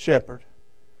present shepherd.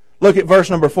 Look at verse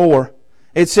number 4.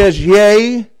 It says,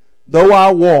 yea, though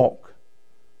I walk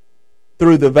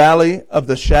through the valley of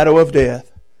the shadow of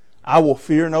death, I will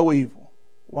fear no evil.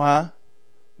 Why?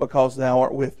 Because thou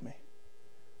art with me.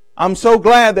 I'm so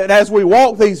glad that as we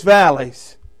walk these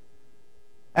valleys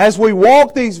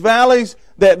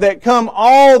that come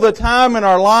all the time in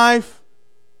our life,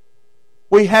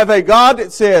 we have a God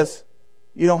that says,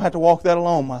 you don't have to walk that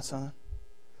alone, my son.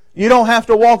 You don't have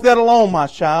to walk that alone, my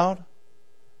child.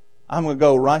 I'm going to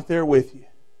go right there with you.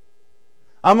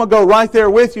 I'm going to go right there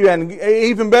with you, and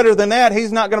even better than that,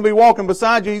 He's not going to be walking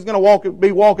beside you. He's going to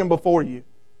be walking before you.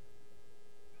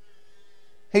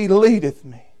 He leadeth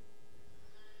me.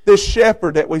 This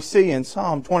shepherd that we see in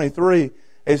Psalm 23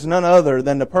 is none other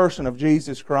than the person of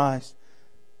Jesus Christ.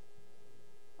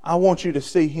 I want you to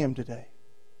see Him today.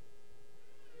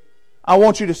 I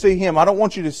want you to see Him. I don't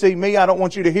want you to see me. I don't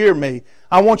want you to hear me.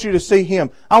 I want you to see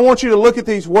Him. I want you to look at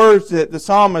these words that the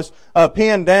psalmist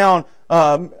penned down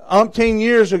umpteen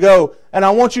years ago, and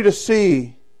I want you to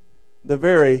see the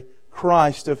very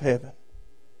Christ of heaven.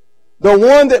 The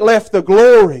one that left the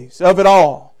glories of it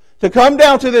all to come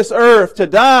down to this earth, to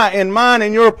die in mine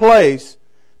and your place,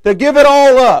 to give it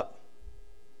all up,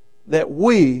 that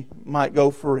we might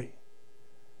go free.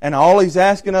 And all He's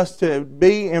asking us to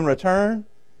be in return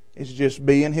is just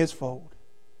be in His fold.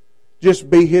 Just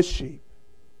be His sheep.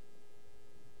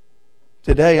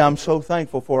 Today I'm so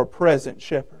thankful for a present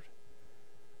shepherd.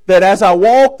 That as I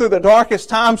walk through the darkest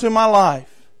times in my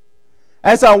life,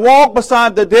 as I walk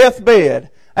beside the deathbed,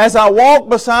 as I walk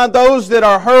beside those that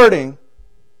are hurting,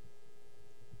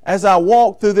 as I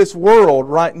walk through this world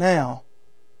right now,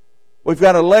 we've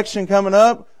got an election coming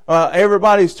up.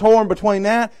 Everybody's torn between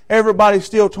that. Everybody's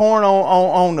still torn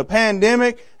on the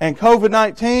pandemic and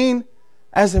COVID-19.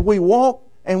 As we walk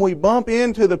and we bump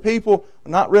into the people,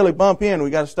 not really bump in, we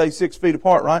got to stay 6 feet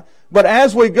apart, right? But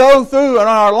as we go through in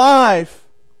our life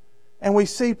and we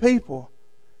see people,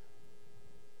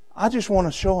 I just want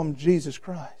to show them Jesus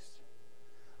Christ.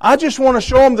 I just want to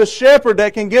show them the shepherd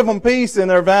that can give them peace in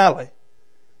their valley.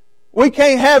 We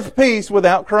can't have peace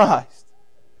without Christ.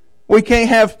 We can't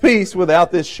have peace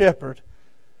without this shepherd.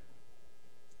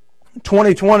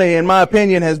 2020, in my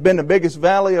opinion, has been the biggest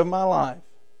valley of my life.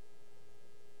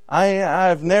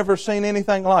 I've never seen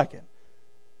anything like it.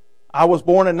 I was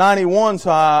born in 91,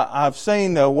 so I've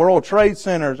seen the World Trade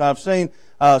Centers. I've seen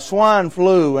swine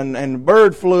flu and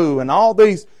bird flu and all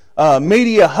these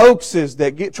media hoaxes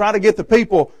that try to get the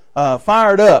people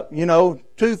fired up.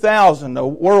 2000, the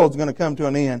world's going to come to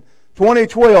an end.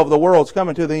 2012, the world's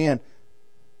coming to the end.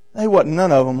 There wasn't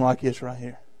none of them like this right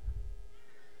here.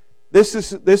 This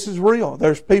is real.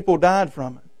 There's people died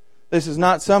from it. This is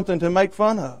not something to make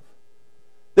fun of.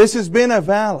 This has been a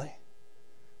valley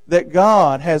that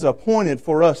God has appointed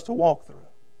for us to walk through.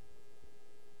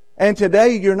 And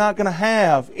today you're not going to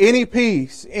have any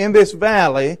peace in this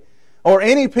valley or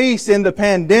any peace in the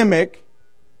pandemic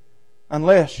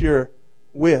unless you're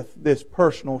with this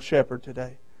personal shepherd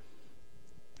today.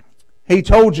 God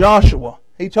told Joshua,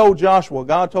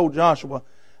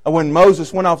 when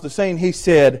Moses went off the scene, He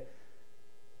said,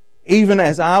 even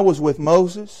as I was with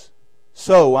Moses,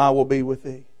 so I will be with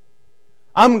thee.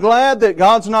 I'm glad that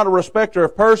God's not a respecter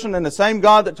of person, and the same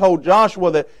God that told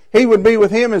Joshua that He would be with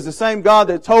him is the same God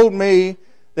that told me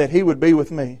that He would be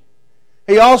with me.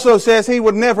 He also says He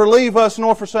would never leave us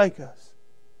nor forsake us.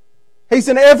 He's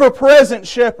an ever-present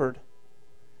shepherd.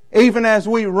 Even as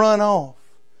we run off,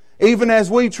 even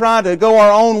as we try to go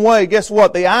our own way, guess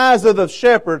what? The eyes of the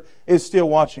shepherd is still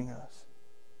watching us.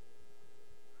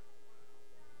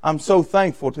 I'm so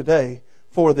thankful today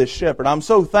for this shepherd. I'm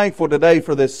so thankful today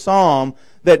for this psalm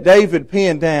that David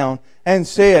penned down and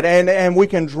said, and we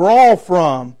can draw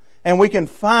from, and we can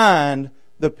find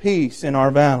the peace in our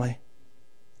valley.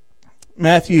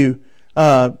 Matthew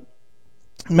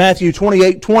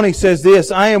 28:20 says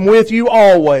this, I am with you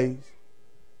always,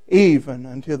 even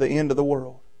until the end of the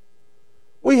world.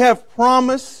 We have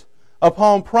promise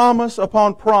upon promise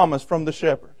upon promise from the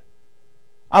shepherd.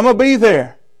 I'm going to be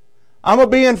there. I'm going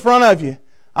to be in front of you.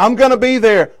 I'm going to be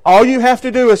there. All you have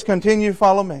to do is continue to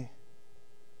follow me.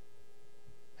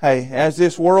 Hey, as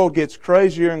this world gets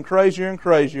crazier and crazier and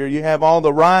crazier, you have all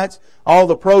the riots, all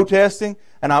the protesting,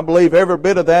 and I believe every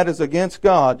bit of that is against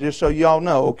God, just so you all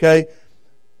know, okay?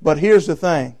 But here's the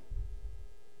thing.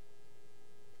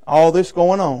 All this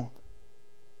going on,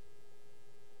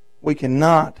 we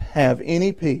cannot have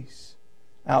any peace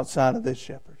outside of this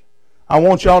shepherd. I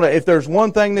want y'all to, if there's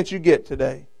one thing that you get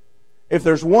today, if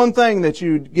there's one thing that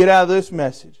you get out of this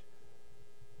message,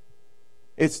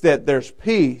 it's that there's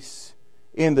peace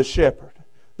in the shepherd.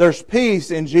 There's peace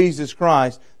in Jesus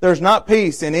Christ. There's not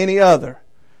peace in any other.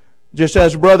 Just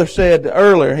as brother said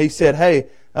earlier, he said, hey,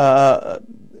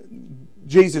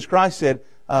 Jesus Christ said,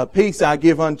 peace I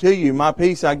give unto you, my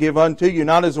peace I give unto you,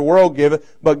 not as the world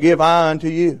giveth, but give I unto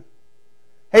you.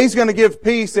 He's going to give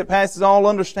peace that passes all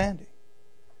understanding.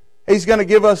 He's going to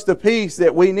give us the peace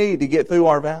that we need to get through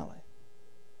our valley.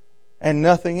 And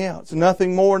nothing else.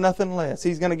 Nothing more, nothing less.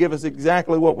 He's going to give us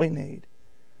exactly what we need.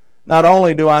 Not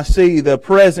only do I see the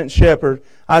present shepherd,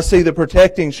 I see the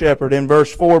protecting shepherd in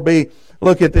verse 4b.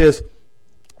 Look at this.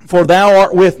 For thou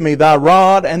art with me, thy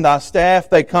rod and thy staff,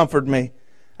 they comfort me.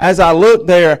 As I look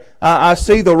there, I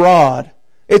see the rod.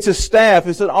 It's a staff,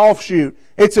 it's an offshoot.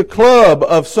 It's a club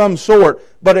of some sort,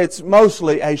 but it's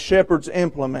mostly a shepherd's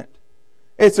implement.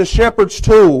 It's a shepherd's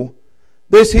tool.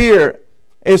 This here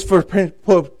is for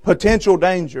potential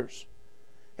dangers.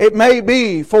 It may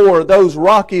be for those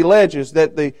rocky ledges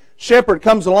that the shepherd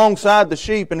comes alongside the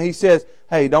sheep and he says,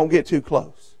 hey, don't get too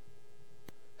close.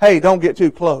 Hey, don't get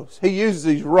too close. He uses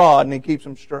his rod and he keeps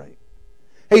them straight.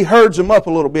 He herds them up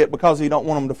a little bit because he don't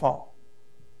want them to fall.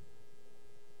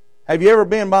 Have you ever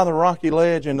been by the rocky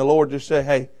ledge and the Lord just said,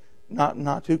 hey,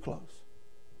 not too close?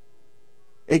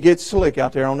 It gets slick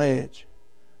out there on the edge.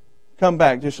 Come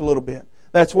back just a little bit.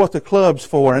 That's what the club's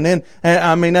for.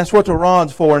 That's what the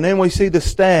rod's for. And then we see the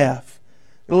staff.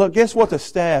 Look, guess what the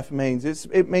staff means?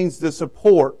 It means the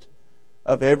support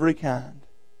of every kind.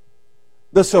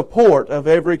 The support of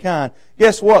every kind.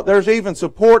 Guess what? There's even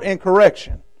support in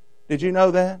correction. Did you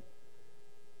know that?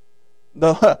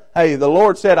 The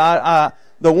Lord said,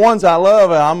 the ones I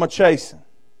love, I'm a chasten.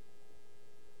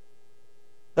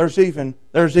 There's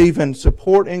even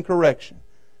support in correction.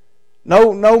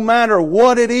 No matter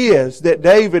what it is that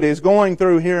David is going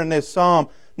through here in this psalm,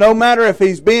 no matter if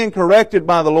he's being corrected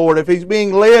by the Lord, if he's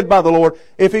being led by the Lord,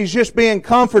 if he's just being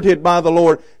comforted by the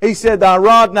Lord, he said, thy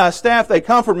rod and thy staff, they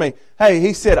comfort me. Hey,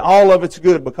 he said, all of it's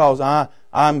good because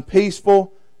I'm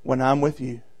peaceful when I'm with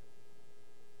you.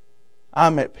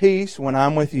 I'm at peace when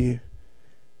I'm with you.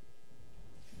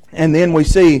 And then we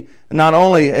see not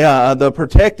only the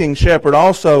protecting shepherd,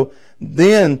 also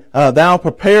then thou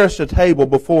preparest a table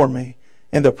before me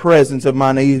in the presence of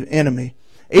mine enemy.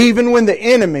 Even when the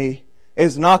enemy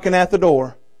is knocking at the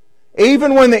door,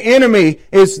 even when the enemy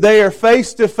is there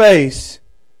face to face,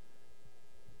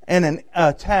 and an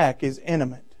attack is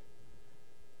imminent.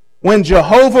 When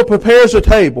Jehovah prepares a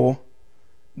table,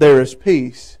 there is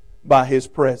peace by His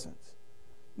presence.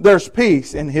 There's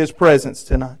peace in His presence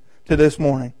tonight, to this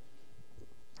morning.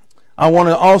 I want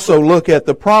to also look at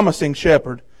the promising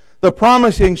shepherd. The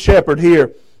promising shepherd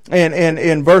here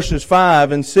in verses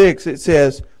 5 and 6, it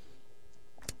says,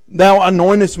 Thou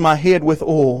anointest my head with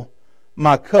oil,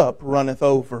 my cup runneth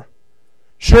over.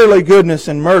 Surely goodness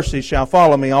and mercy shall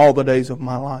follow me all the days of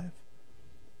my life.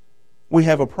 We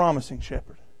have a promising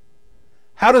shepherd.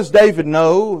 How does David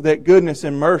know that goodness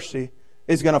and mercy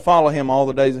is going to follow him all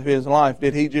the days of his life?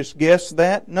 Did he just guess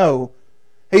that? No.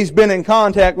 He's been in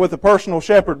contact with a personal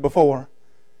shepherd before.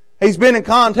 He's been in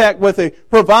contact with a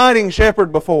providing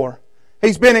shepherd before.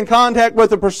 He's been in contact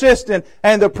with the persistent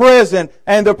and the present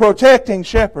and the protecting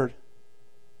shepherd.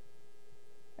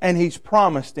 And he's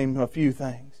promised him a few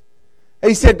things.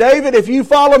 He said, David, if you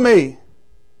follow me,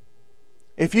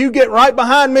 if you get right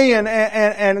behind me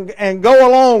and go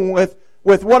along with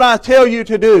what I tell you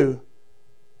to do,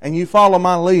 and you follow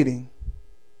my leading,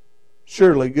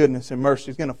 surely goodness and mercy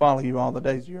is going to follow you all the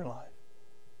days of your life.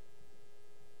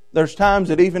 There's times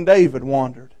that even David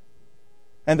wandered.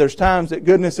 And there's times that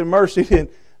goodness and mercy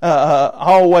didn't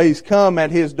always come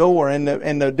at his door and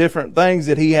the different things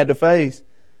that he had to face.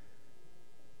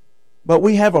 But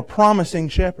we have a promising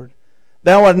shepherd.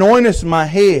 Thou anointest my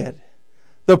head.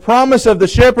 The promise of the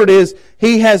shepherd is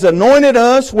He has anointed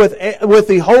us with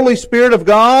the Holy Spirit of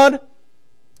God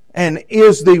and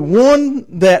is the one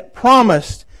that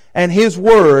promised, and His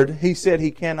Word, He said He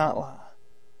cannot lie.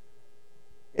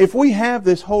 If we have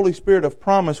this Holy Spirit of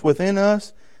promise within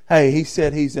us, hey, He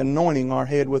said He's anointing our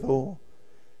head with oil.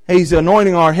 He's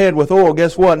anointing our head with oil.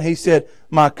 Guess what? And He said,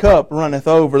 my cup runneth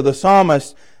over. The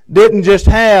psalmist didn't just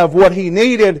have what he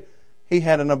needed, he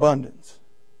had an abundance.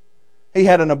 He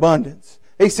had an abundance.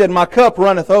 He said, my cup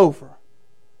runneth over.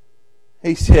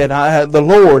 He said, the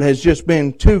Lord has just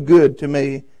been too good to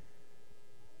me.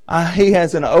 He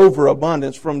has an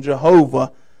overabundance from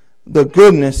Jehovah, the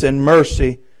goodness and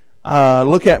mercy.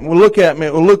 Look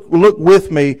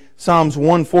with me, Psalms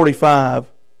 145.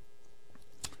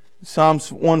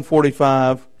 Psalms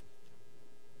 145.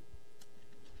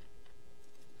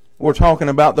 We're talking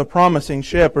about the promising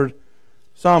shepherd.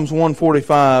 Psalms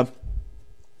 145.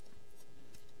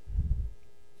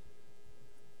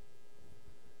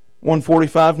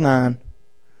 (145:9).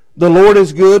 The Lord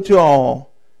is good to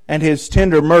all, and His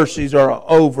tender mercies are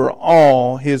over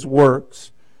all His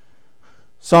works.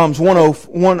 Psalms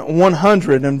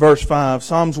 100 and verse 5.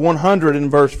 Psalms 100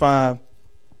 and verse 5.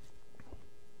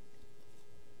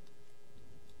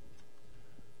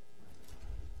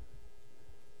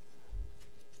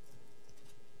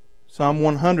 Psalm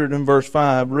 100 and verse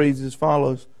 5 reads as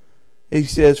follows. He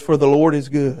says, for the Lord is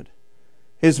good.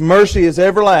 His mercy is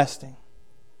everlasting,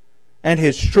 and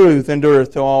His truth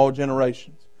endureth to all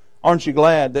generations. Aren't you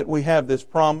glad that we have this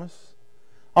promise?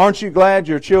 Aren't you glad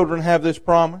your children have this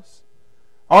promise?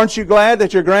 Aren't you glad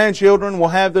that your grandchildren will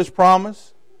have this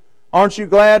promise? Aren't you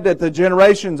glad that the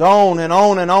generations on and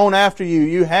on and on after you,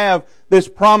 you have this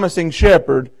promising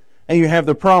shepherd and you have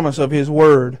the promise of His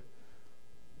Word?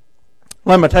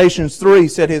 Lamentations 3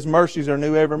 said His mercies are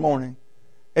new every morning.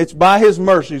 It's by His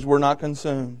mercies we're not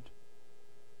consumed.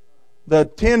 The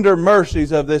tender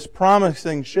mercies of this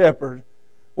promising shepherd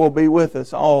will be with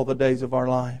us all the days of our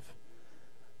life.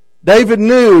 David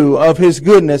knew of His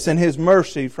goodness and His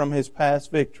mercy from his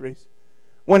past victories.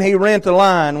 When he rent a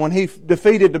lion, when he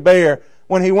defeated the bear,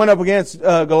 when he went up against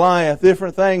Goliath,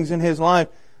 different things in his life.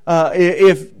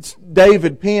 If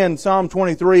David penned Psalm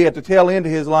 23 at the tail end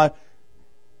of his life,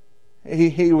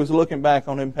 he was looking back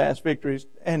on his past victories,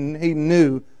 and he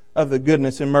knew of the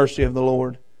goodness and mercy of the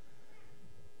Lord.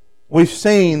 We've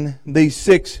seen these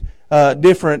 6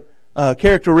 different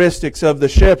characteristics of the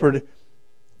shepherd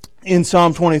in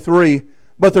Psalm 23,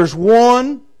 but there's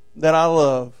one that I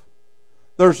love.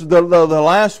 There's the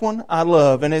last one I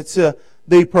love, and it's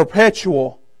the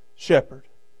perpetual shepherd.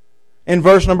 In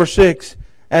verse number 6,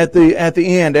 at the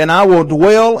end, and I will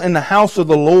dwell in the house of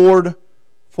the Lord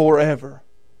forever.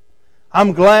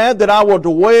 I'm glad that I will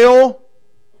dwell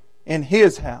in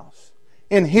His house,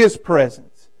 in His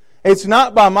presence. It's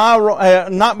not by my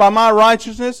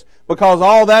righteousness, because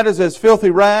all that is as filthy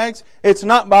rags. It's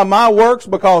not by my works,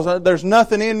 because there's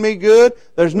nothing in me good.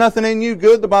 There's nothing in you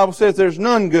good. The Bible says there's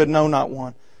none good, no, not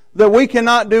one. That we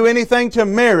cannot do anything to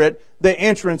merit the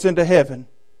entrance into heaven.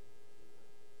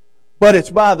 But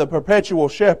it's by the perpetual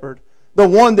shepherd, the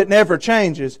one that never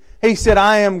changes. He said,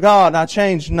 I am God, I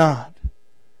change not.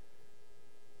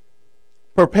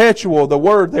 Perpetual, the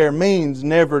word there means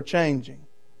never changing.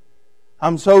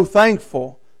 I'm so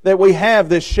thankful that we have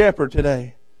this shepherd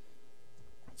today.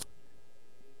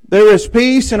 There is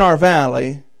peace in our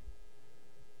valley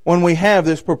when we have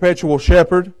this perpetual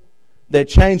shepherd that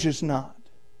changes not.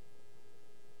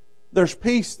 There's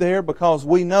peace there because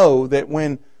we know that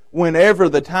whenever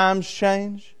the times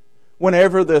change,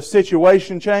 whenever the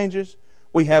situation changes,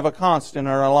 we have a constant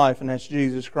in our life, and that's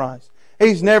Jesus Christ.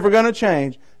 He's never going to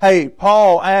change. Hey,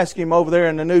 Paul asked Him over there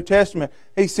in the New Testament,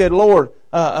 he said, Lord,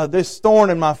 this thorn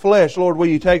in my flesh, Lord, will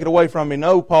you take it away from me?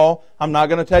 No, Paul, I'm not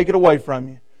going to take it away from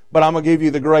you, but I'm going to give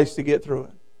you the grace to get through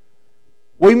it.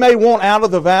 We may want out of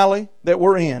the valley that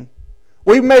we're in.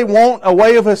 We may want a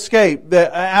way of escape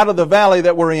out of the valley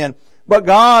that we're in. But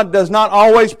God does not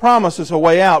always promise us a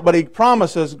way out, but He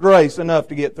promises grace enough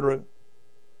to get through.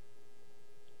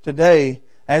 Today,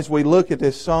 as we look at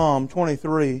this Psalm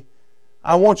 23,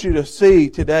 I want you to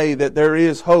see today that there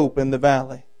is hope in the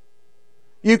valley.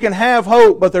 You can have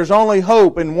hope, but there's only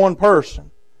hope in one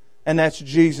person, and that's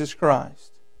Jesus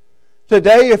Christ.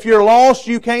 Today, if you're lost,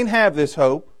 you can't have this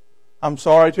hope. I'm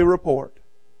sorry to report.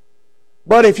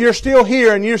 But if you're still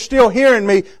here and you're still hearing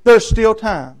me, there's still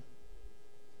time.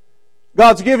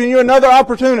 God's giving you another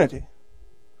opportunity.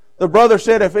 The brother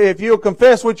said, if you'll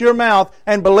confess with your mouth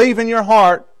and believe in your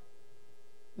heart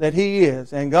that He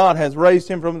is, and God has raised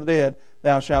Him from the dead,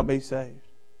 thou shalt be saved.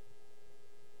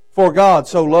 For God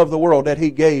so loved the world that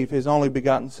He gave His only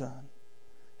begotten Son.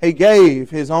 He gave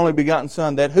His only begotten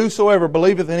Son, that whosoever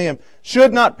believeth in Him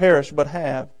should not perish, but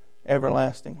have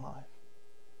everlasting life.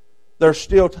 There's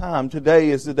still time. Today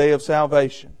is the day of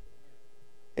salvation.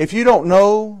 If you don't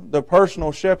know the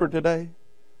personal shepherd today,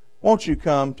 won't you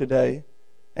come today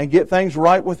and get things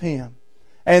right with Him?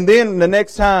 And then the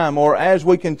next time, or as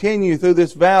we continue through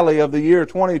this valley of the year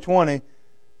 2020,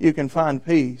 you can find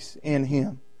peace in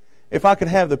Him. If I could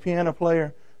have the piano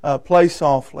player play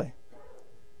softly.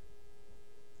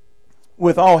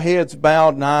 With all heads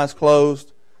bowed and eyes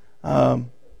closed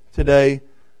today.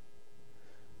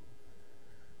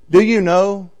 Do you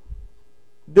know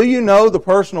the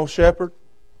personal shepherd?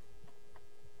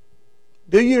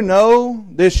 Do you know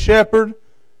this shepherd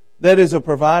that is a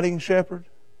providing shepherd?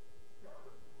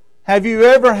 Have you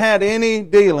ever had any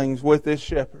dealings with this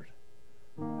shepherd?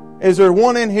 Is there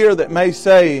one in here that may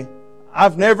say,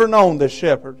 I've never known this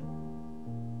shepherd.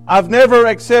 I've never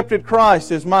accepted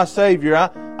Christ as my Savior.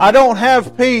 I don't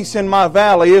have peace in my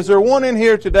valley. Is there one in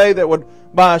here today that would,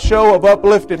 by a show of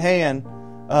uplifted hand,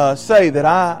 say that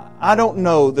I don't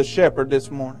know the shepherd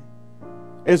this morning?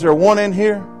 Is there one in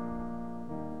here?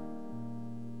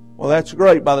 Well, that's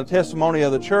great. By the testimony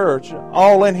of the church,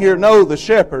 all in here know the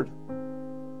shepherd.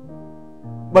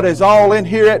 But is all in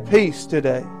here at peace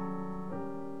today?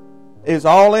 Is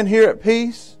all in here at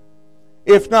peace?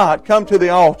 If not, come to the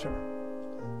altar.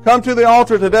 Come to the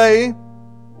altar today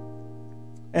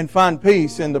and find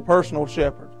peace in the personal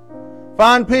shepherd.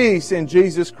 Find peace in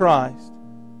Jesus Christ.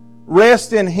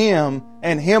 Rest in Him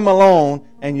and Him alone,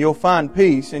 and you'll find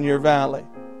peace in your valley.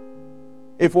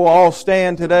 If we'll all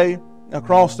stand today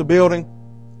across the building,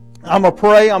 I'm going to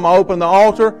pray. I'm going to open the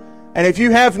altar. And if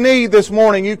you have need this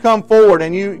morning, you come forward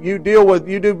and you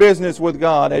do business with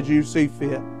God as you see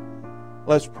fit.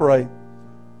 Let's pray.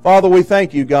 Father, we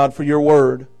thank You, God, for Your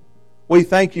Word. We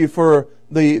thank You for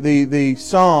the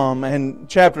Psalm and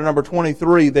chapter number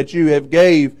 23 that You have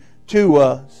gave to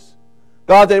us.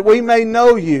 God, that we may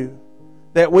know You,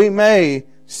 that we may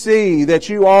see that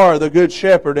You are the Good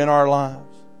Shepherd in our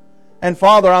lives. And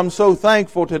Father, I'm so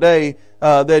thankful today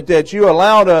that You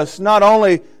allowed us not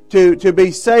only to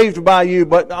be saved by You,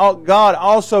 but God,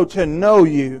 also to know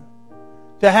You,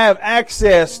 to have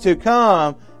access to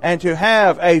come and to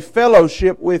have a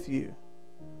fellowship with You.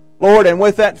 Lord, and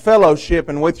with that fellowship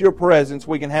and with Your presence,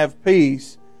 we can have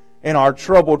peace in our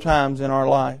troubled times in our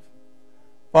life.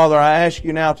 Father, I ask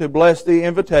You now to bless the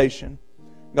invitation,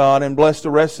 God, and bless the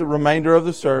remainder of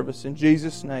the service. In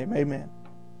Jesus' name, amen.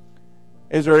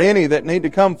 Is there any that need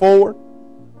to come forward?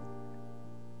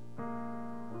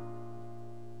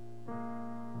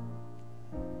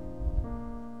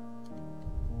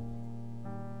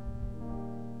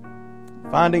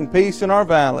 Finding peace in our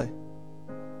valley.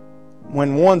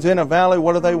 When one's in a valley,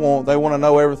 what do they want? They want to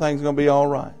know everything's going to be all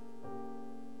right.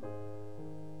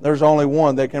 There's only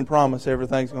one that can promise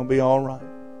everything's going to be all right.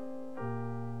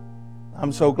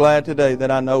 I'm so glad today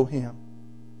that I know Him.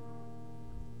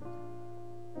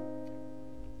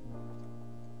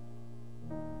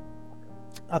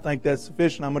 I think that's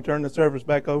sufficient. I'm going to turn the service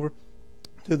back over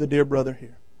to the dear brother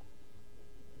here.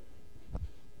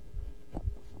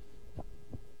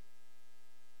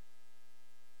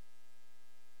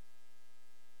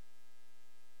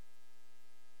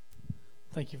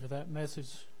 Thank you for that message,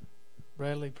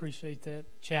 Bradley. Appreciate that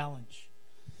challenge.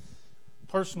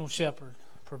 Personal shepherd,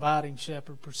 providing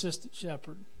shepherd, persistent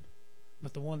shepherd.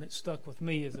 But the one that stuck with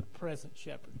me is a present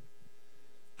shepherd.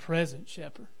 Present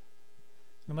shepherd.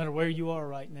 No matter where you are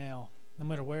right now, no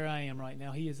matter where I am right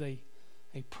now, He is a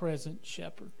present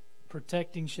shepherd.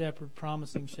 Protecting shepherd,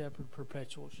 promising shepherd,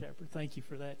 perpetual shepherd. Thank you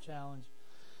for that challenge.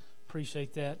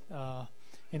 Appreciate that.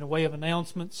 In the way of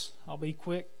announcements, I'll be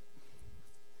quick.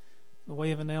 The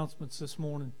way of announcements this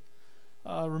morning.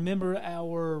 Remember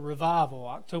our revival,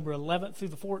 October 11th through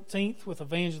the 14th with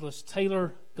Evangelist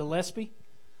Taylor Gillespie.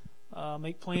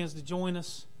 Make plans to join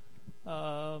us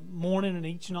morning and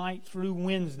each night through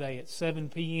Wednesday at 7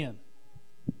 p.m.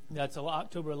 That's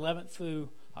October 11th through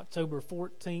October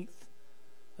 14th.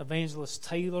 Evangelist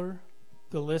Taylor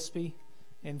Gillespie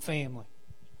and family.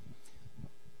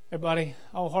 Everybody,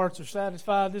 all hearts are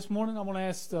satisfied this morning. I'm going to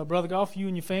ask Brother Goff, you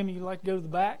and your family, you'd like to go to the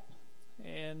back,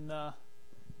 and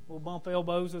we'll bump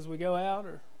elbows as we go out,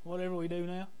 or whatever we do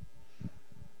now.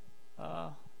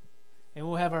 And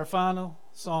we'll have our final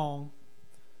song.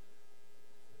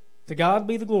 To God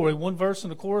be the glory. One verse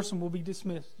and a chorus, and we'll be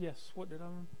dismissed. Yes, what did I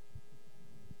run?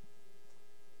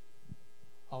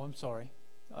 Oh, I'm sorry.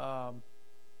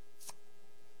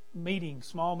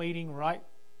 Small meeting right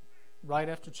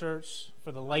after church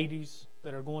for the ladies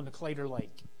that are going to Clater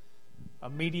Lake.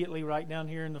 Immediately right down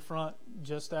here in the front,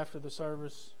 just after the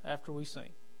service, after we sing.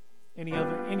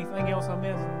 Anything else I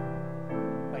missed?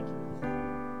 Thank you.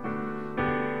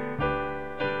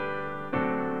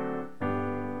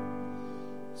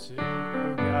 To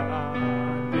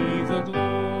God be the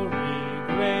glory,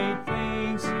 great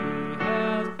things He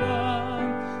has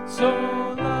done. So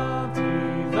loved He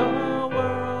the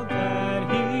world that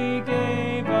He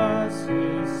gave us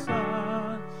His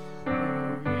Son, who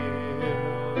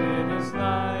yielded His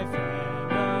life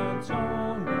and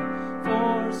atonement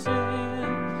for sin,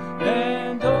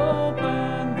 and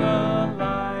opened the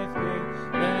life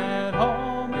gate that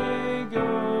all may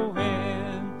go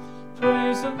in.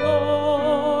 Praise the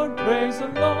Lord, praise the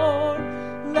Lord,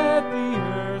 let the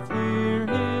earth hear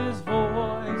His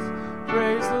voice.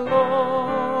 Praise the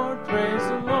Lord,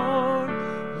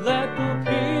 let the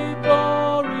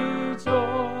people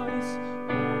rejoice.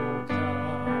 Oh,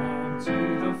 come to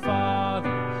the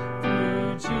Father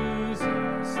through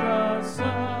Jesus the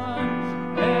Son,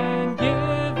 and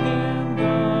give Him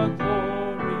the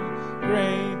glory,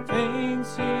 great things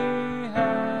He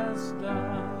has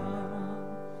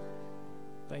done.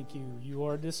 Thank you. You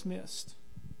are dismissed.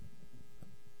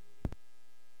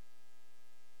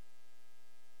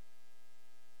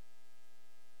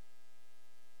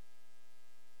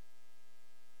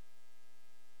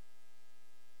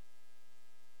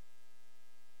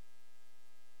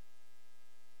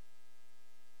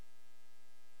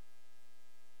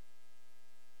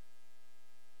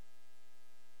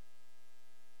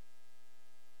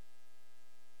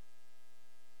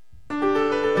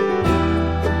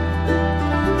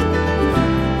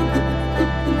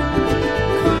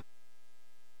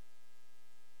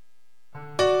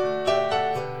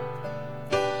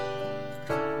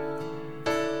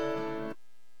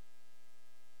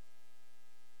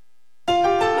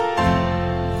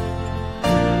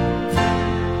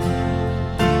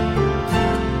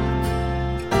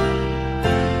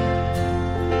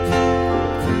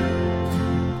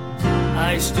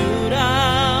 I stood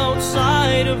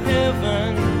outside of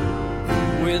heaven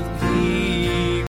with